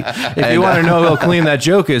cunty. If you want to know how clean that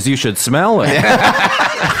joke is, you should smell it.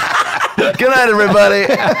 Good night, everybody.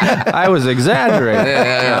 I was exaggerating.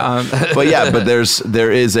 But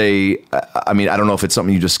there is a, I mean, I don't know if it's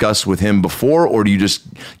something you discussed with him before, or do you just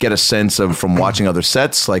get a sense of from watching other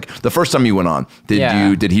sets? Like the first time you went on,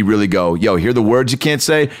 did he really go, yo, here are the words you can't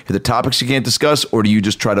say, here are the topics you can't discuss, or do you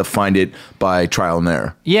just try to find it by trial and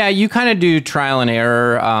error? Yeah, you kind of do trial and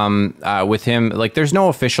error with him. Like there's no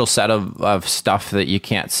official set of stuff that you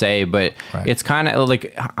can't say, but it's kind of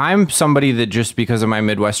like, I'm somebody that just because of my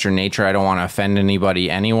Midwestern nature, I don't want to offend anybody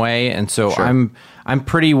anyway, and so I'm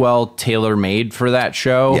pretty well tailor-made for that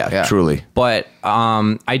show. Yeah, truly. But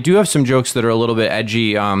I do have some jokes that are a little bit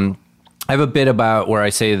edgy. I have a bit about where I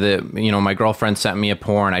say that, my girlfriend sent me a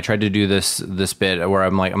porn. I tried to do this bit where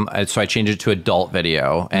I'm like, so I changed it to adult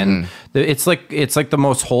video, and it's like the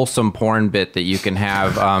most wholesome porn bit that you can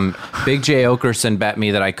have. Big J Okerson bet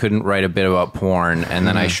me that I couldn't write a bit about porn, and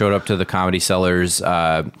then I showed up to the Comedy Cellar's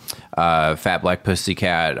Fat Black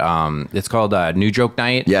Pussycat. It's called New Joke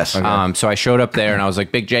Night. Yes. Okay. So I showed up there and I was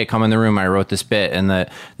like, Big J, come in the room. I wrote this bit, and the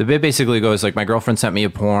bit basically goes like, my girlfriend sent me a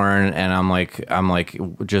porn, and I'm like,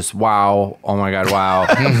 just wow, oh my god, wow.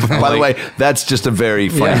 By the way, that's just a very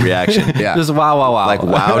funny reaction. Yeah, just wow. Like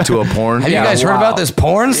wow to a porn. Have you guys heard about this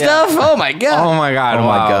porn stuff? Oh my god. Oh my god. Oh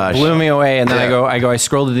wow. my gosh. Blew me away. And then I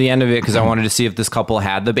scrolled to the end of it because I wanted to see if this couple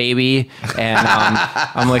had the baby, and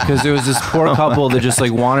I'm like, because there was this poor couple that just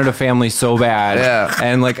like wanted a family so bad. Yeah.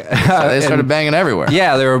 And like they started banging everywhere.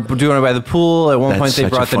 Yeah, they were doing it by the pool. At one point, they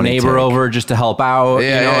brought the neighbor over just to help out.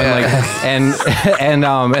 And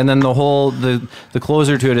then the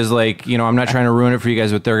closer to it is like, I'm not trying to ruin it for you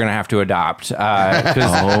guys, but they're gonna have to adopt because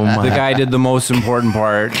the guy did the most important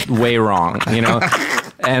part way wrong.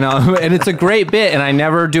 And it's a great bit, and I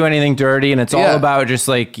never do anything dirty, and it's all about just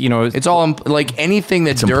like, it's all like anything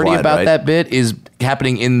that's dirty implied, about right? that bit is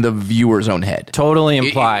happening in the viewer's own head. Totally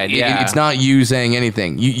implied. It's not you saying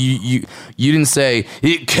anything. You didn't say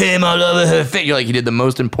it came all over her face. You're like, you did the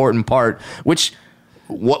most important part, which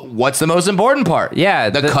what's the most important part? Yeah,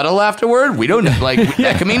 the cuddle afterward. We don't like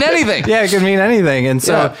that can mean anything. Yeah, it could mean anything. And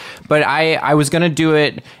so, Yeah. but I was gonna do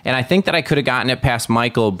it, and I think that I could have gotten it past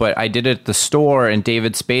Michael, but I did it at the store, and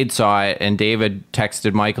David Spade saw it, and David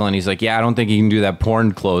texted Michael, and he's like, "Yeah, I don't think you can do that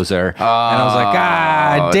porn closer." And I was like,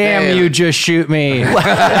 damn, damn. you just shoot me."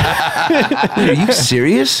 Are you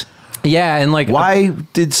serious? Yeah, and like, Why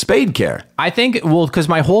did Spade care? I think, well, because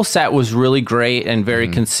my whole set was really great and very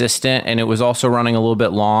consistent, and it was also running a little bit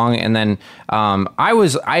long. And then I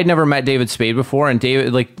had never met David Spade before, and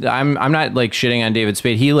David, like, I'm not like shitting on David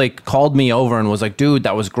Spade. He like called me over and was like, "Dude,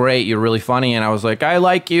 that was great. You're really funny." And I was like, "I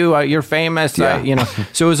like you. You're famous." Yeah.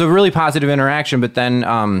 So it was a really positive interaction. But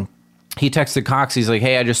then he texted Cox. He's like,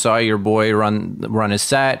 "Hey, I just saw your boy run his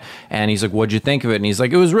set," and he's like, "What'd you think of it?" And he's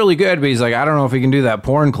like, "It was really good," but he's like, "I don't know if he can do that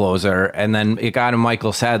porn closer." And then it got in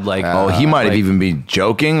Michael's head, like, He might have like, even been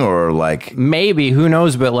joking or like. maybe, who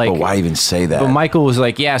knows? But like, But why even say that? But Michael was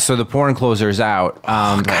like, "Yeah, so the porn closer's out."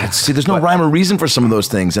 God, see, there's no rhyme or reason for some of those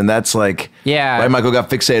things, and that's like, Yeah. why Michael got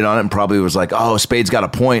fixated on it and probably was like, "Oh, Spade's got a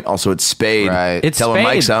point." Also, it's Spade. Right. It's telling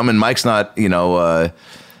Spade. Mike something, and Mike's not,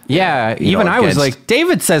 Yeah, even I was against- like,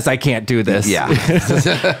 David says I can't do this. yeah.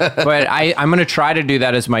 But I'm going to try to do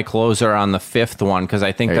that as my closer on the 5th one, because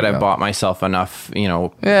I think There that you I go. bought myself enough,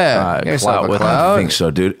 Yeah, get yourself clout a with clout. I think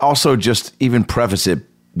so, dude. Also, just even preface it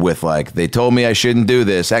with like, they told me I shouldn't do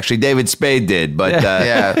this. Actually, David Spade did, but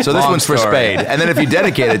Yeah. So this Long one's for story. Spade, and then if you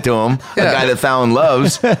dedicate it to him, the Yeah. guy that Fallon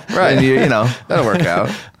loves, Right. then you know. That'll work out.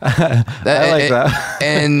 I like that.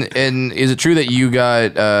 And is it true that you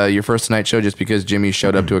got your first Tonight Show just because Jimmy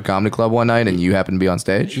showed up to a comedy club one night and you happened to be on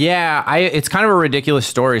stage? Yeah, it's kind of a ridiculous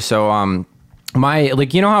story. So,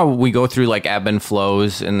 you know how we go through like ebb and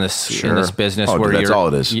flows in this business, Oh, where dude, that's you're all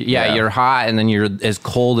it is. Yeah, you're hot and then you're as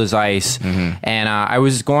cold as ice. And I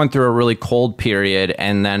was going through a really cold period,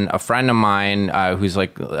 and then a friend of mine who's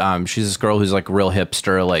like, she's this girl who's like a real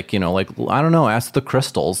hipster, like I don't know, ask the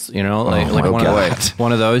Crystals, like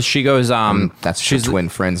one of those. She goes, That's she's twin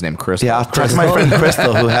friends named Crystal. Yeah, that's my friend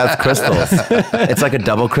Crystal who has crystals. It's like a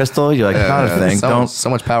double crystal. You're like, not a thing. So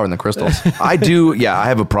much power in the crystals. I do. Yeah, I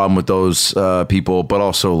have a problem with those people, but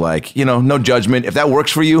also like, no judgment. If that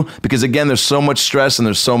works for you, because again, there's so much stress and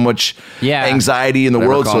there's so much anxiety in the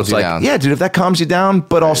Whatever world. So calms it's you like, down. yeah, dude, if that calms you down,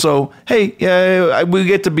 but also, hey, yeah, we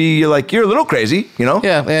get to be like, you're a little crazy,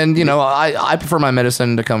 Yeah, and I prefer my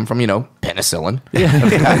medicine to come from penicillin.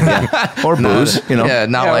 or booze, Yeah,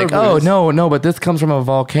 not Yeah, like, or oh booze. no, but this comes from a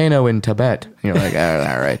volcano in Tibet. You're like,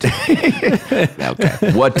 all right,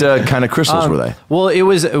 okay. What kind of crystals were they?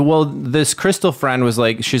 Well, this crystal friend was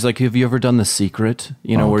like, she's like, "Have you ever done The Secret?"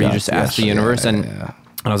 Where you God, just ask the yes. universe. And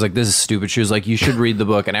I was like, this is stupid. She was like, you should read the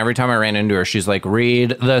book. And every time I ran into her, she's like,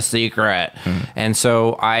 read The Secret. And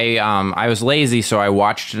so I was lazy, so I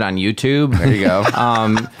watched it on YouTube. There you go.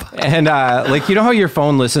 And how your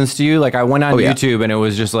phone listens to you? Like I went on yeah. YouTube and it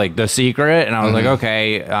was just like The Secret. And I was like,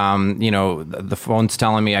 okay, the phone's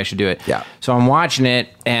telling me I should do it. Yeah. So I'm watching it,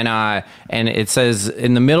 and it says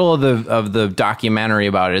in the middle of the documentary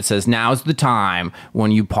about it, it says, now's the time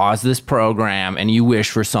when you pause this program and you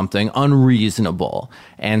wish for something unreasonable.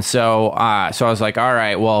 And so I was like, all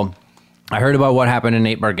right, well, I heard about what happened to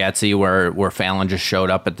Nate Bargatze where Fallon just showed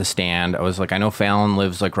up at the stand. I was like, I know Fallon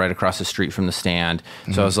lives like right across the street from the stand.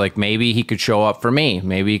 So I was like, maybe he could show up for me.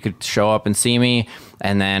 Maybe he could show up and see me,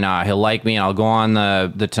 and then he'll like me, and I'll go on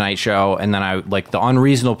the Tonight Show. And then I like the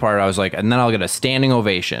unreasonable part, I was like, and then I'll get a standing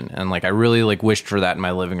ovation. And like I really like wished for that in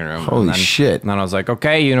my living room. Holy and then, shit. And then I was like,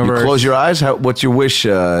 okay, universe. Close your eyes. What's your wish?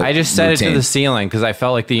 I just set it routine? to the ceiling because I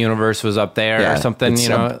felt like the universe was up there or something, it's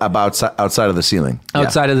about outside of the ceiling.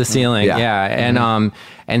 outside of the ceiling. Yeah. Yeah.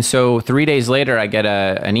 And so 3 days later, I get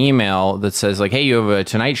an email that says like, hey, you have a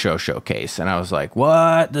Tonight Show showcase. And I was like,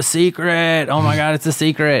 what? The Secret? Oh my God, it's The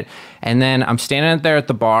Secret. And then I'm standing there at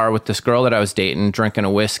the bar with this girl that I was dating, drinking a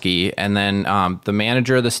whiskey. And then the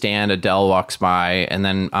manager of the stand, Adele, walks by. And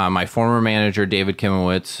then my former manager, David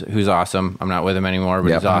Kimowitz, who's awesome. I'm not with him anymore,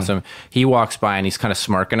 but he's awesome. He walks by and he's kind of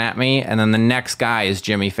smirking at me. And then the next guy is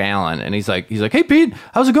Jimmy Fallon. And he's like, hey, Pete,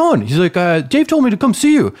 how's it going? He's like, Dave told me to come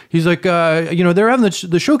see you. He's like, they're having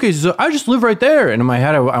the showcases. I just live right there. And in my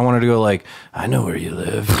head, I wanted to go like, I know where you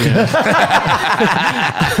live.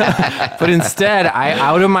 But instead,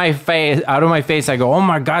 out of my face, I go, oh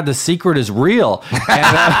my God, The Secret is real. And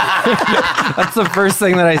that's the first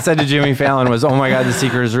thing that I said to Jimmy Fallon was, oh my God, The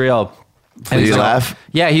Secret is real. And Did he's you like, laugh?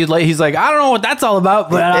 Yeah, he's like, I don't know what that's all about,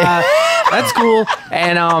 but that's cool.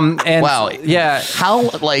 And Wow. yeah. How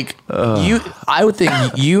I would think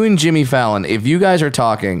you and Jimmy Fallon, if you guys are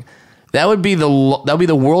talking, That would be the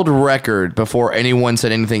world record before anyone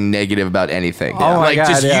said anything negative about anything. Oh my God,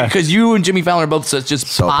 just yeah. because you and Jimmy Fallon are both such just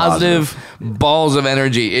So positive balls of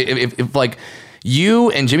energy. If like you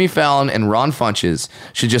and Jimmy Fallon and Ron Funches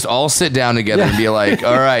should just all sit down together and be like,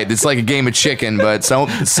 all right, it's like a game of chicken, but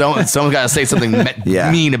someone's got to say something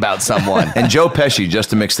mean about someone. And Joe Pesci, just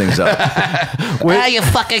to mix things up. You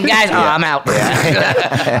fucking guys. Oh, I'm out.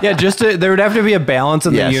 Yeah, there would have to be a balance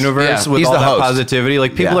in the universe with He's all the that host. positivity.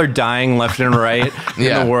 Like people are dying left and right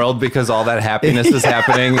in the world because all that happiness is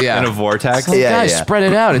happening in a vortex. Guys, spread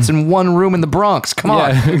it out. It's in one room in the Bronx. Come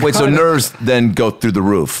on. Wait, so nerves then go through the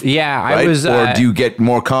roof? Yeah, right? I was. Or do you get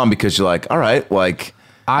more calm because you're like, all right, like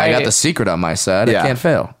I got the secret on my side. I can't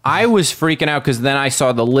fail. I was freaking out because then I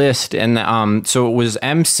saw the list, and so it was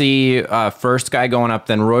MC, first guy going up,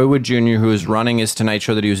 then Roy Wood Jr., who was running his Tonight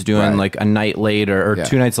Show that he was doing like a night later or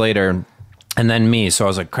 2 nights later. And then me, so I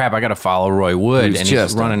was like, "Crap! I got to follow Roy Wood," and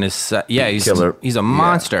he's running his set. Yeah, he's a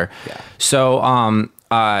monster. Yeah. So,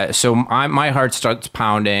 my heart starts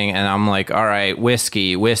pounding, and I'm like, "All right,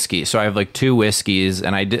 whiskey." So I have like 2 whiskeys,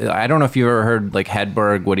 and I don't know if you ever heard like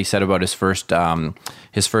Hedberg, what he said about his first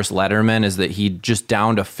Letterman is that he just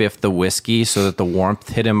downed a fifth of whiskey so that the warmth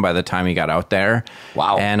hit him by the time he got out there.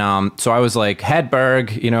 Wow. And so I was like,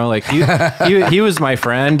 Hedberg, like he was my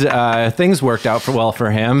friend. Things worked out well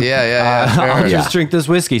for him. Yeah. I'll just drink this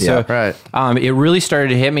whiskey. Yeah, So it really started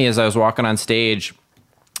to hit me as I was walking on stage.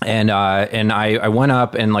 And I went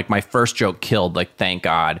up and like my first joke killed, like, thank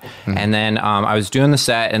God. Mm-hmm. And then I was doing the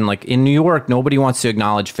set, and like in New York, nobody wants to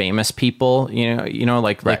acknowledge famous people.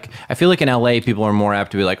 Like I feel like in LA, people are more apt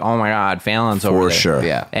to be like, oh my God, Fallon's over there. For sure.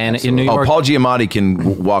 Yeah. And in New York, Paul Giamatti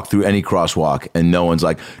can walk through any crosswalk and no one's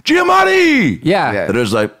like, Giamatti! Yeah. They're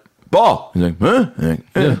just like, Paul. He's like, huh? Like,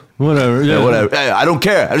 yeah. Whatever. Yeah, whatever. Hey, I don't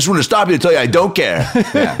care. I just want to stop you to tell you I don't care.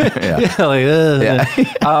 All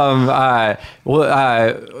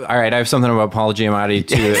right, I have something about Paul Giamatti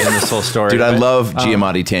too in this whole story. Dude, I love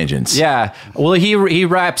Giamatti tangents. Yeah. Well, he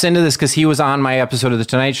wraps into this because he was on my episode of The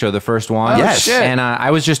Tonight Show, the first one. Yes. Shit. And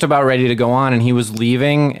I was just about ready to go on, and he was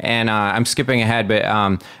leaving, and I'm skipping ahead, but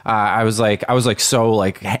I was so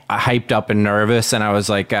hyped up and nervous, and I was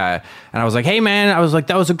like, hey man, I was like,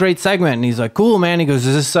 that was a great segment, and he's like, cool man. He goes,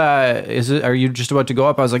 are you just about to go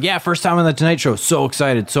up? I was like, yeah, first time on The Tonight Show, so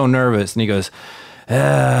excited, so nervous, and he goes,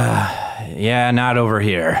 yeah, not over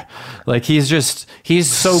here. Like he's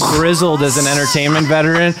so grizzled as an entertainment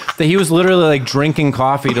veteran that he was literally like drinking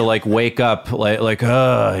coffee to like wake up like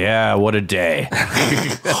oh yeah, what a day.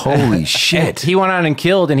 Holy shit. And he went on and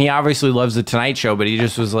killed, and he obviously loves The Tonight Show, but he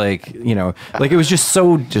just was like, like it was just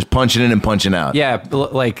so just punching in and punching out. Yeah,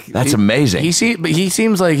 like that's amazing. But he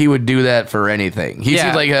seems like he would do that for anything. He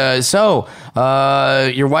seems like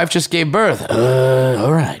your wife just gave birth.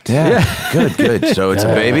 All right. Yeah. Good. So it's a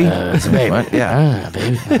baby? It's a baby. What? Yeah.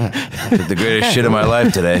 Baby. Took the greatest shit of my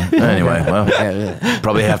life today. Anyway, well,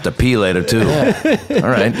 probably have to pee later too. All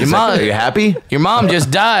right. Are you happy? Your mom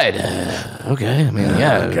just died. Okay. I mean,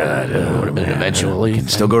 yeah. God, would have been eventually. Can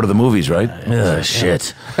still go to the movies, right?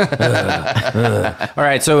 Shit. All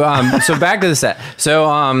right. So back to the set. So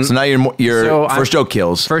now your first joke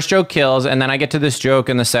kills. First joke kills, and then I get to this joke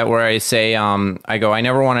in the set where I say, I go, I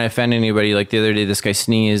never want to offend anybody. Like the other day, this guy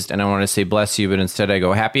sneezed, and I want to say bless you, but instead I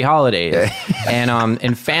go, happy holidays.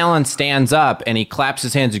 And Fallon stands up and he claps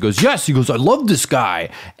his hands. He goes, yes. He goes, I love this guy.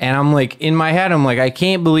 And I'm like, in my head, I'm like, I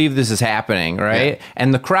can't believe this is happening, right? Yeah.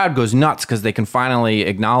 And the crowd goes nuts because they can finally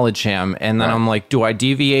acknowledge him. And then I'm like, do I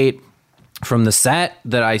deviate from the set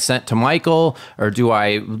that I sent to Michael, or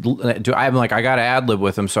I'm like, I got to ad lib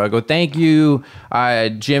with him. So I go, thank you,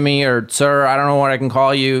 Jimmy, or sir, I don't know what I can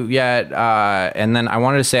call you yet. And then I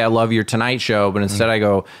wanted to say, I love your Tonight Show, but instead I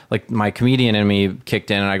go, like my comedian in me kicked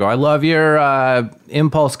in, and I go, I love your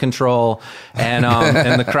impulse control. And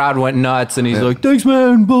and the crowd went nuts, and he's like, thanks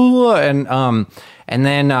man, blah, blah. And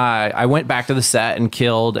then I went back to the set and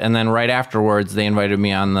killed. And then right afterwards, they invited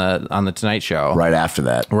me on the Tonight Show. Right after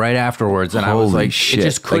that. Right afterwards, and I was like, shit. It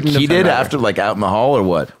just couldn't. Like he did after, like out in the hall, or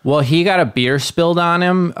what? Well, he got a beer spilled on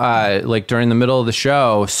him, like during the middle of the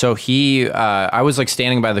show. So I was like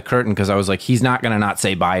standing by the curtain because I was like, he's not gonna not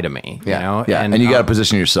say bye to me. Yeah. You know? Yeah. And you got to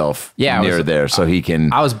position yourself. Near there so he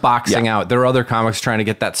can. I was boxing out. There were other comics trying to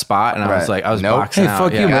get that spot, and I was like, boxing out. Hey,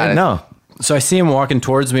 fuck you, man. No. So I see him walking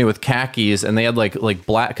towards me with khakis, and they had like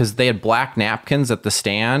black, because they had black napkins at the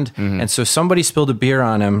stand, and so somebody spilled a beer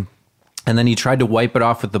on him. And then he tried to wipe it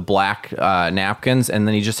off with the black napkins, and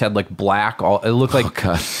then he just had like black. It looked like,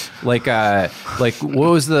 like what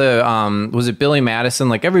was the was it Billy Madison?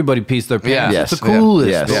 Like everybody pieced their pants. Yeah. It's the coolest,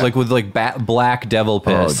 Yes. but like with like black devil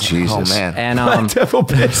piss. Oh, Jesus. Oh man. And Black Devil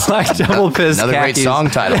Piss. black devil piss. Another great khakis. song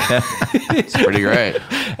title. It's pretty great.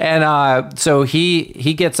 And so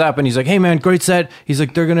he gets up and he's like, "Hey man, great set." He's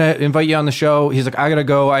like, "They're gonna invite you on the show." He's like, "I gotta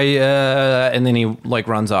go." And then he like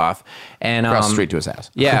runs off. And Across the street to his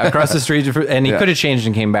house. Yeah, across the street, and he could have changed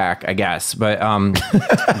and came back, I guess. But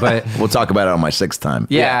We'll talk about it on my 6th time.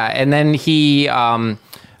 yeah. And then he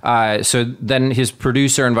so then his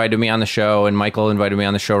producer invited me on the show, and Michael invited me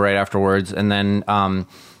on the show right afterwards. And then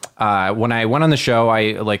when I went on the show,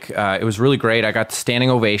 it was really great. I got the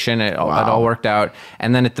standing ovation. It all worked out.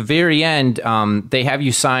 And then at the very end, they have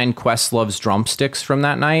you sign Questlove's drumsticks from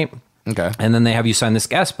that night. Okay. And then they have you sign this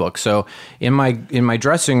guest book. So in my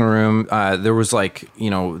dressing room, there was like,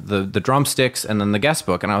 the drumsticks and then the guest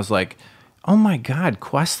book. And I was like, oh my God,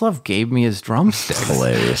 Questlove gave me his drumsticks.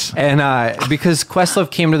 Hilarious. And because Questlove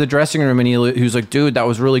came to the dressing room and he was like, dude, that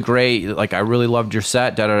was really great. Like, I really loved your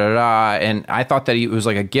set, da-da-da-da. And I thought that it was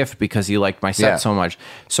like a gift because he liked my set so much.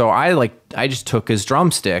 So I just took his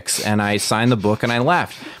drumsticks and I signed the book and I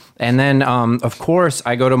left. And then, of course,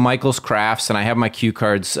 I go to Michael's Crafts and I have my cue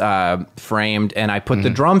cards framed and I put the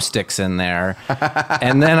drumsticks in there.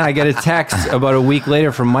 And then I get a text about a week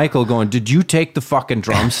later from Michael going, "Did you take the fucking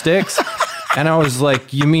drumsticks?" And I was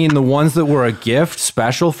like, "You mean the ones that were a gift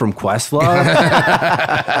special from Questlove?"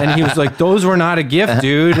 And he was like, "Those were not a gift,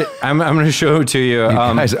 dude. I'm going to show it to you." You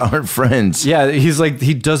guys aren't friends. Yeah, he's like,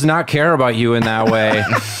 he does not care about you in that way.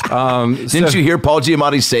 Didn't you hear Paul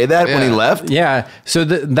Giamatti say that when he left? Yeah. So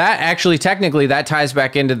that actually, technically, that ties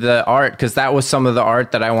back into the art because that was some of the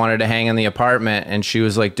art that I wanted to hang in the apartment. And she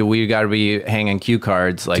was like, "Do we got to be hanging cue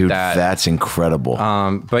cards like Dude, that?" that's incredible.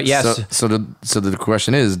 But yes. So the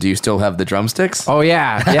question is, do you still have the drumsticks? Oh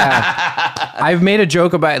yeah. I've made a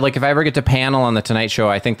joke about like if I ever get to panel on the Tonight Show,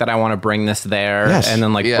 I think that I want to bring this there and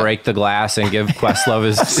then break the glass and give Questlove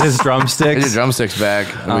his drumsticks. Get your drumsticks back.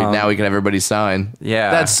 Now we can have everybody sign. Yeah.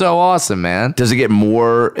 That's so awesome, man. Does it get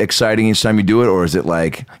more exciting each time you do it, or is it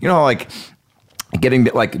like, like getting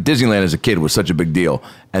to, like Disneyland as a kid was such a big deal,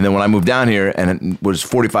 and then when I moved down here and it was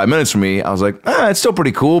 45 minutes for me, I was like, it's still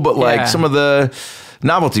pretty cool, but like some of the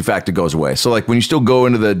novelty factor goes away. So like when you still go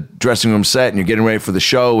into the dressing room set and you're getting ready for the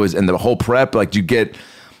show and the whole prep, like you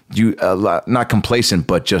not complacent,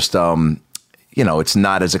 but just it's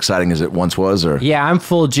not as exciting as it once was. Or I'm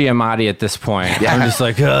full Giamatti at this point. Yeah. I'm just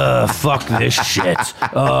like, fuck this shit.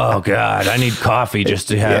 Oh God, I need coffee just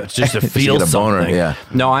to feel get a boner, something. yeah.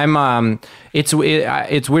 No, I'm. It's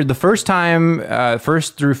weird. The first time,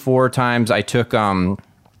 first through 4 times, I took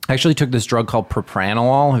I actually took this drug called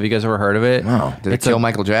propranolol. Have you guys ever heard of it? No. Did it kill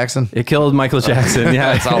Michael Jackson? It killed Michael Jackson.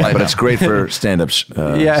 Yeah, That's all I know. But it's great for stand-ups.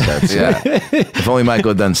 Sets. Yeah. If only Michael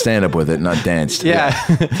had done stand-up with it, not danced. Yeah.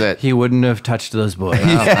 That's it. He wouldn't have touched those boys.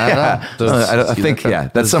 I think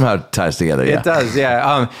that somehow ties together. Yeah. It does,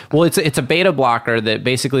 yeah. Well, it's a beta blocker that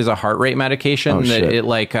basically is a heart rate medication. Oh, that shit. it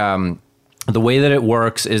like the way that it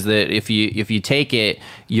works is that if you take it,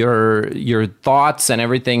 your thoughts and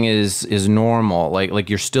everything is normal. Like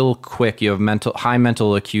you're still quick. You have high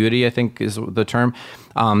mental acuity, I think is the term.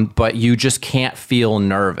 But you just can't feel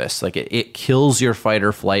nervous. Like it kills your fight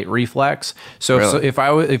or flight reflex. So,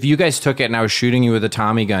 Really? if you guys took it and I was shooting you with a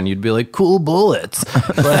Tommy gun, you'd be like, cool bullets.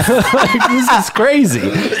 Like, this is crazy.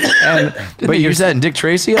 But you're that in Dick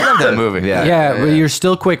Tracy? I love that movie. Yeah, but you're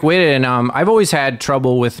still quick-witted, and I've always had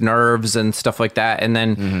trouble with nerves and stuff like that. And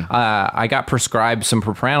then I got prescribed some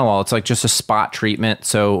propranolol. It's like just a spot treatment.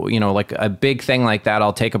 So like a big thing like that,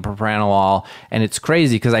 I'll take a propranolol, and it's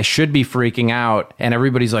crazy because I should be freaking out, and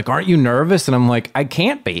everybody's like, "Aren't you nervous?" And I'm like, "I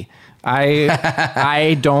can't be.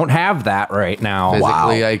 I don't have that right now."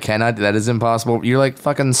 Physically, I cannot. That is impossible. You're like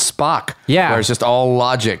fucking Spock. Yeah. Where it's just all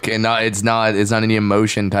logic and it's not any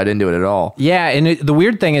emotion tied into it at all. Yeah, and the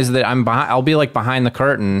weird thing is that I'll be like behind the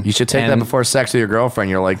curtain. You should take that before sex with your girlfriend.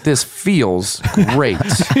 You're like, this feels great.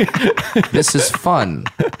 This is fun.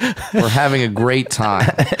 We're having a great time.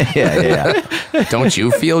 Yeah. Don't you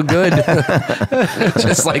feel good?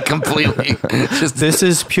 Just like completely. This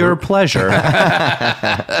is pure pleasure.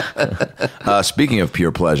 Speaking of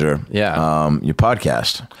pure pleasure, your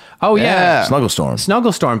podcast. Oh yeah. Snugglestorm.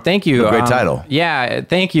 Snugglestorm, thank you. Great title. Yeah,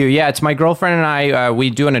 thank you. Yeah, it's my girlfriend and I.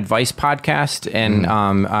 We do an advice podcast,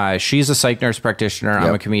 and she's a psych nurse practitioner.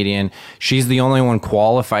 I'm a comedian. She's the only one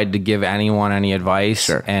qualified to give anyone any advice,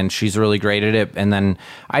 and she's really great at it. And then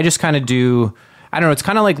I just kind of do. I don't know. It's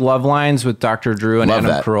kind of like Love Lines with Dr. Drew and Love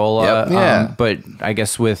Adam that. Carolla. Yep. Yeah. But I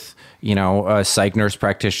guess with, you know, a psych nurse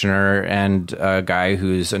practitioner and a guy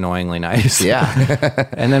who's annoyingly nice. Yeah.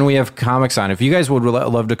 And then we have comics on. If you guys would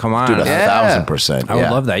love to come on, Dude, Yeah. 1,000%. I would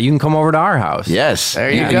love that. You can come over to our house. Yes. There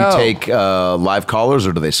you Do go. you take live callers,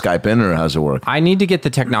 or do they Skype in, or how's it work? I need to get the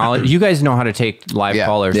technology. You guys know how to take live Yeah.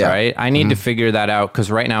 callers, Yeah. right? I need to figure that out because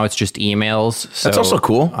right now it's just emails. So, That's also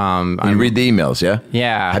cool. You read the emails, yeah?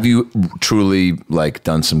 Yeah. Have you truly like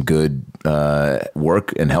done some good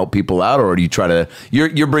work and help people out, or do you try to?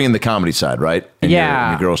 You're bringing the comedy side, right? And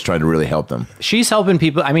Yeah. your girl's trying to really help them. She's helping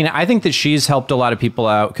people. I mean, I think that she's helped a lot of people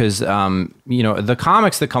out because, you know, the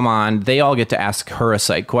comics that come on, they all get to ask her a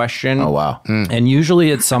psych question. Oh, wow. And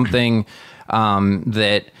usually it's something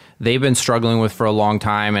that they've been struggling with for a long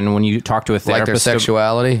time. And when you talk to a Like their therapist,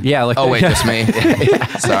 sexuality? Yeah, like oh, their- wait, just me.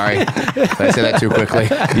 Sorry. Did I say that too quickly?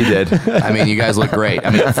 You did. I mean, you guys look great.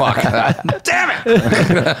 I mean, fuck.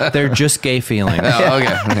 they're just gay feelings. Oh,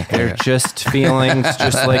 okay. They're just feelings,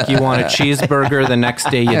 just like you want a cheeseburger, the next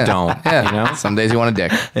day you don't. Yeah. You know? Some days you want a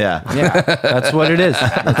dick. Yeah. Yeah, that's what it is.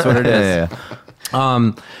 That's what it is.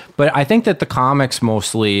 Yeah. But I think that the comics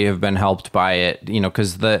mostly have been helped by it, you know,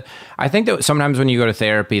 because I think that sometimes when you go to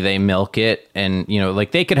therapy, they milk it, and you know,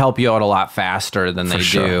 like they could help you out a lot faster than they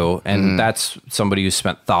do, and that's somebody who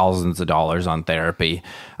spent thousands of dollars on therapy.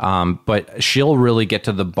 But she'll really get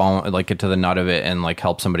to the bone, like get to the nut of it, and like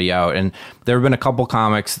help somebody out. And there have been a couple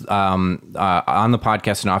comics on the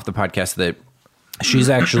podcast and off the podcast that.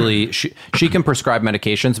 She's actually she can prescribe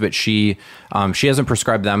medications, but she hasn't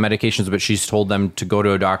prescribed them medications, but she's told them to go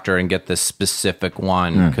to a doctor and get this specific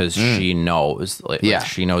one because she knows, like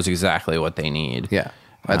she knows exactly what they need. Yeah.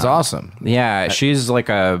 That's awesome. Yeah, she's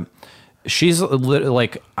like I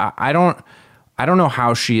don't know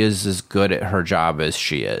how she is as good at her job as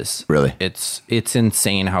she is. Really? It's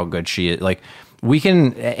insane how good she is. Like we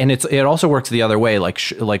can, and it also works the other way. Like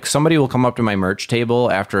somebody will come up to my merch table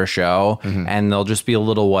after a show and they'll just be a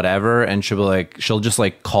little whatever. And she'll just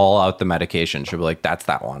like call out the medication. She'll be like, that's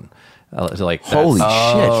that one. Like, Holy shit.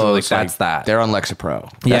 Like, it's that's that. They're on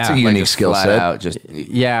Lexapro. That's a Yeah. unique Just skill flat set. out, just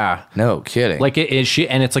Yeah. no kidding. Like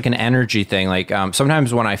and it's like an energy thing. Like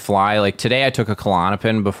sometimes when I fly, like today I took a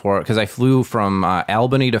Klonopin before because I flew from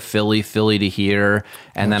Albany to Philly to here,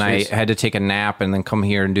 and then I had to take a nap and then come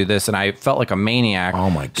here and do this, and I felt like a maniac. Oh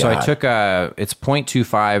my So I God. took it's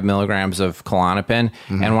 0.25 milligrams of Klonopin,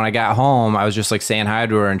 and when I got home, I was just like saying hi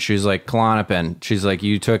to her, and she's like, Klonopin. She's like,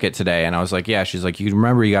 you took it today, and I was like, yeah. She's like, you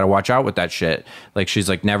remember you got to watch out with that shit. Like she's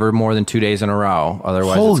like, never more than 2 days in a row,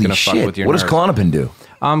 otherwise it's Holy gonna fuck shit. with your What does nerves. Klonopin do?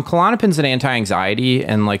 Klonopin's an anti-anxiety,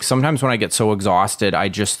 and like sometimes when I get so exhausted, I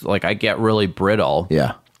just like I get really brittle.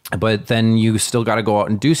 Yeah. But then you still got to go out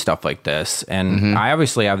and do stuff like this, and I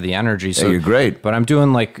obviously have the energy. So you're great. But I'm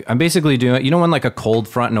basically doing. You know when like a cold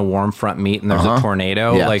front and a warm front meet, and there's a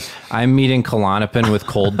tornado. Yeah. Like I'm meeting Klonopin with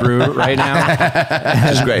cold brew right now.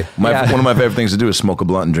 Which is great. One of my favorite things to do is smoke a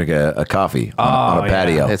blunt and drink a coffee on a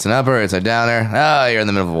patio. it's an upper, it's a downer. Oh, you're in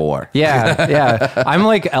the middle of a war. Yeah. I'm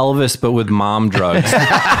like Elvis, but with mom drugs.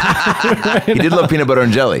 He did love peanut butter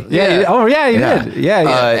and jelly. Yeah. Oh yeah, he did.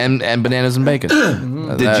 Yeah. And bananas and bacon.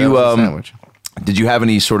 Did you That was a sandwich. Did you have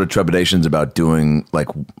any sort of trepidations about doing like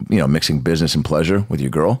mixing business and pleasure with your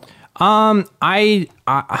girl? Well,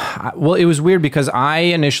 it was weird because I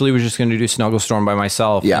initially was just going to do Snuggle Storm by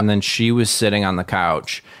myself, Yeah. and then she was sitting on the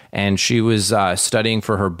couch and she was studying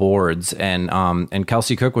for her boards, and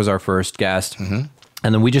Kelsey Cook was our first guest.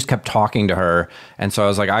 And then we just kept talking to her. And so I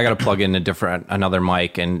was like, I got to plug in another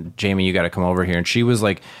mic. And Jamie, you got to come over here. And she was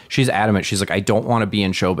like, she's adamant. She's like, I don't want to be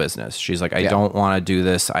in show business. She's like, I don't want to do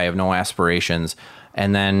this. I have no aspirations.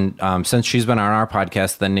 And then since she's been on our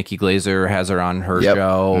podcast, then Nikki Glazer has her on her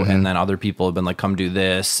show. And then other people have been like, come do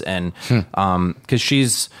this. And because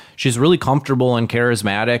she's really comfortable and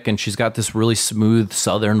charismatic, and she's got this really smooth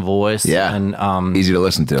Southern voice. Yeah. And Easy to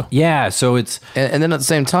listen to. yeah, so it's And then at the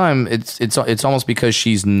same time, it's almost because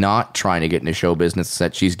she's not trying to get into show business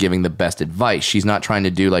that she's giving the best advice. She's not trying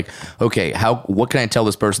to do like, okay, what can I tell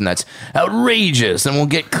this person that's outrageous and will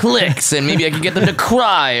get clicks and maybe I can get them to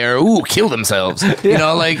cry or kill themselves. You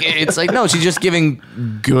know, like it's like no, she's just giving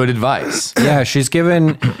good advice. yeah, she's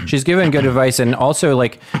given good advice, and also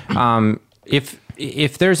like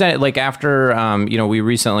if there's like after we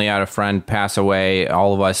recently had a friend pass away,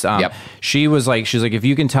 all of us she's like if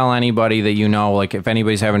you can tell anybody that like if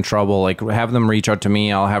anybody's having trouble, like have them reach out to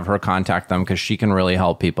me, I'll have her contact them because she can really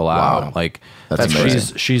help people out. Like That's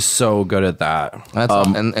amazing. she's so good at that. That's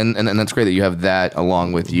and that's great that you have that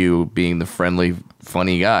along with you being the friendly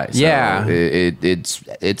funny guy. So Yeah.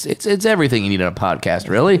 it's everything you need in a podcast,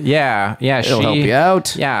 really. Yeah. It'll help you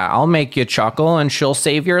out. Yeah, I'll make you chuckle and she'll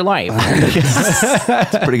save your life.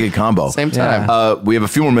 It's a pretty good combo. Same time. We have a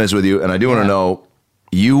few more minutes with you, and I do want to know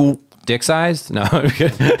you. Dick sized? No.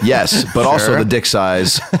 Yes, but also the dick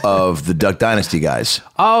size of the Duck Dynasty guys.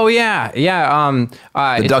 Oh yeah.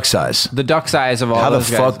 The duck size. The duck size of all How the those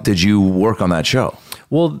guys. fuck did you work on that show?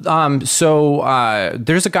 Well, so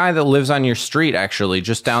there's a guy that lives on your street, actually,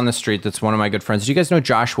 just down the street. That's one of my good friends. Do you guys know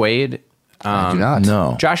Josh Wade? I do not.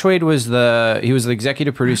 No. Josh Wade was the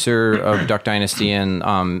executive producer of Duck Dynasty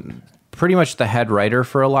and pretty much the head writer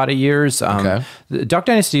for a lot of years. Okay. The Duck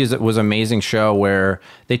Dynasty was an amazing show where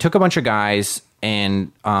they took a bunch of guys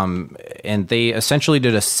and they essentially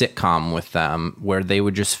did a sitcom with them where they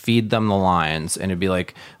would just feed them the lines, and it'd be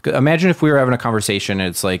like, imagine if we were having a conversation and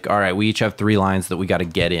it's like, all right, we each have 3 lines that we got to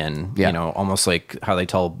get in, Yeah. you know, almost like how they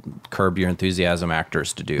tell Curb Your Enthusiasm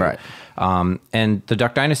actors to do. Right. And the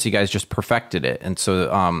Duck Dynasty guys just perfected it. And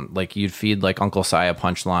so, like you'd feed like Uncle Si a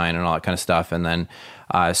punchline and all that kind of stuff. And then,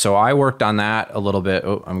 so I worked on that a little bit.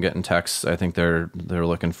 Oh, I'm getting texts. I think they're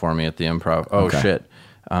looking for me at the Improv. Oh, shit.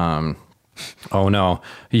 Oh no,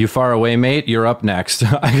 you far away, mate? You're up next.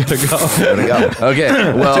 I gotta go. There we go. Okay.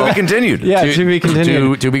 Well, To be continued. Yeah, to be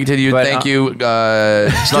continued. To be continued. But, Thank you.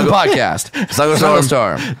 Snuggle Podcast. Snuggle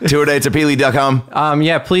Storm. Tour dates at peely.com.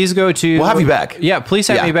 Yeah, please go to. We'll have you back. Yeah, please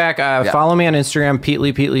have Yeah. me back. Follow me on Instagram,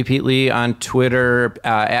 Peetly, on Twitter,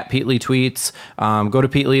 at Peetly Tweets. Go to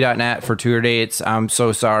peetly.net for tour dates. I'm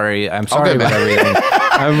so sorry. I'm sorry about everything.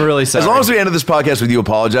 I'm really sorry. As long as we ended this podcast with you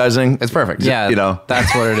apologizing, It's perfect. yeah, you know.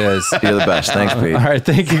 that's what it is. you're the best. Thanks, Pete. All right,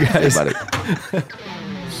 thank you guys. Buddy.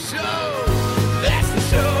 That's the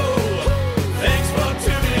show. Thanks for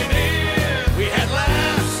tuning in. We had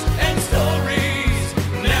laughs and stories.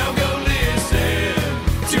 Now go listen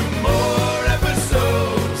to more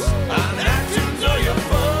episodes on iTunes or your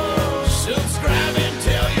phone. Subscribe and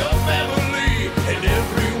tell your family and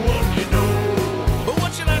everyone you know. But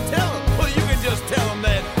what should I tell them? Well, you can just tell them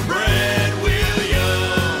that Brad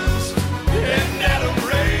Williams and Adam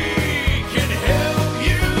Ray can help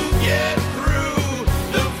you get through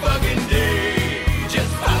the fucking day.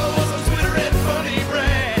 Just follow us on Twitter at Funny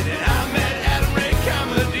Brad, and I'm at Adam Ray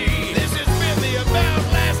Comedy. This has been the About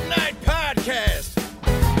Last Night podcast.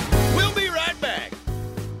 We'll be right back.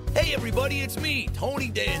 Hey everybody, it's me, Tony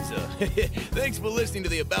Danza. Thanks for listening to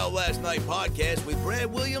the About Last Night podcast with Brad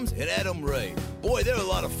Williams and Adam Ray. Boy, they're a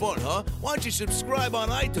lot of fun, huh? Why don't you subscribe on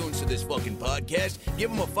iTunes to this fucking podcast, give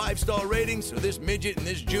them a 5-star rating so this midget and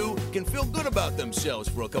this Jew can feel good about themselves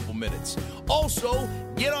for a couple minutes. Also,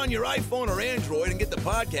 get on your iPhone or Android and get the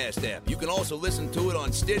podcast app. You can also listen to it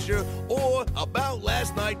on Stitcher or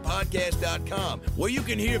aboutlastnightpodcast.com, where you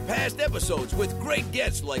can hear past episodes with great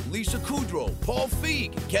guests like Lisa Kudrow, Paul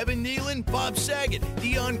Feig, Kevin Nealon, Bob Saget,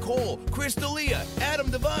 Dion Cole, Chris D'Elia, Adam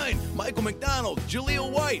Devine, Michael McDonald, Jaleel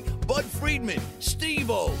White, Bud Friedman,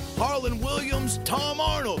 Steve-O, Harlan Williams, Tom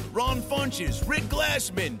Arnold, Ron Funches, Rick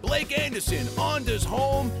Glassman, Blake Anderson, Anders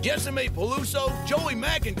Holm, Jessime Peluso, Joey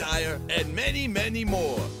McIntyre, and many, many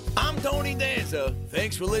more. I'm Tony Danza.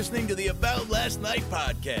 Thanks for listening to the About Last Night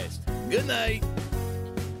podcast. Good night.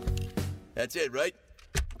 That's it, right?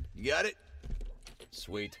 You got it?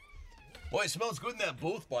 Sweet. Boy, it smells good in that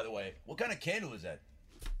booth, by the way. What kind of candle is that?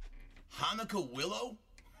 Hanukkah willow?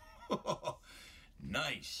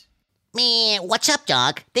 Nice. Man, what's up,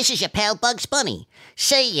 dog? This is your pal Bugs Bunny.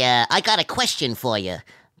 Say, I got a question for you.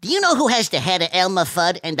 Do you know who has the head of Elmer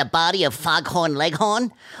Fudd and the body of Foghorn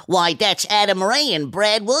Leghorn? Why, that's Adam Ray and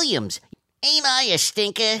Brad Williams. Ain't I a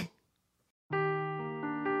stinker?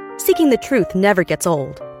 Seeking the truth never gets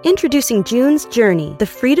old. Introducing June's Journey, the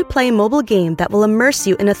free-to-play mobile game that will immerse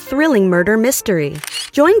you in a thrilling murder mystery.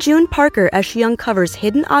 Join June Parker as she uncovers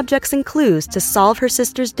hidden objects and clues to solve her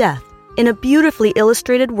sister's death in a beautifully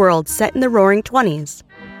illustrated world set in the Roaring '20s.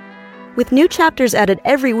 With new chapters added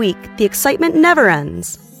every week, the excitement never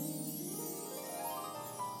ends.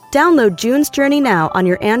 Download June's Journey now on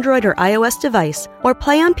your Android or iOS device, or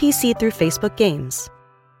play on PC through Facebook Games.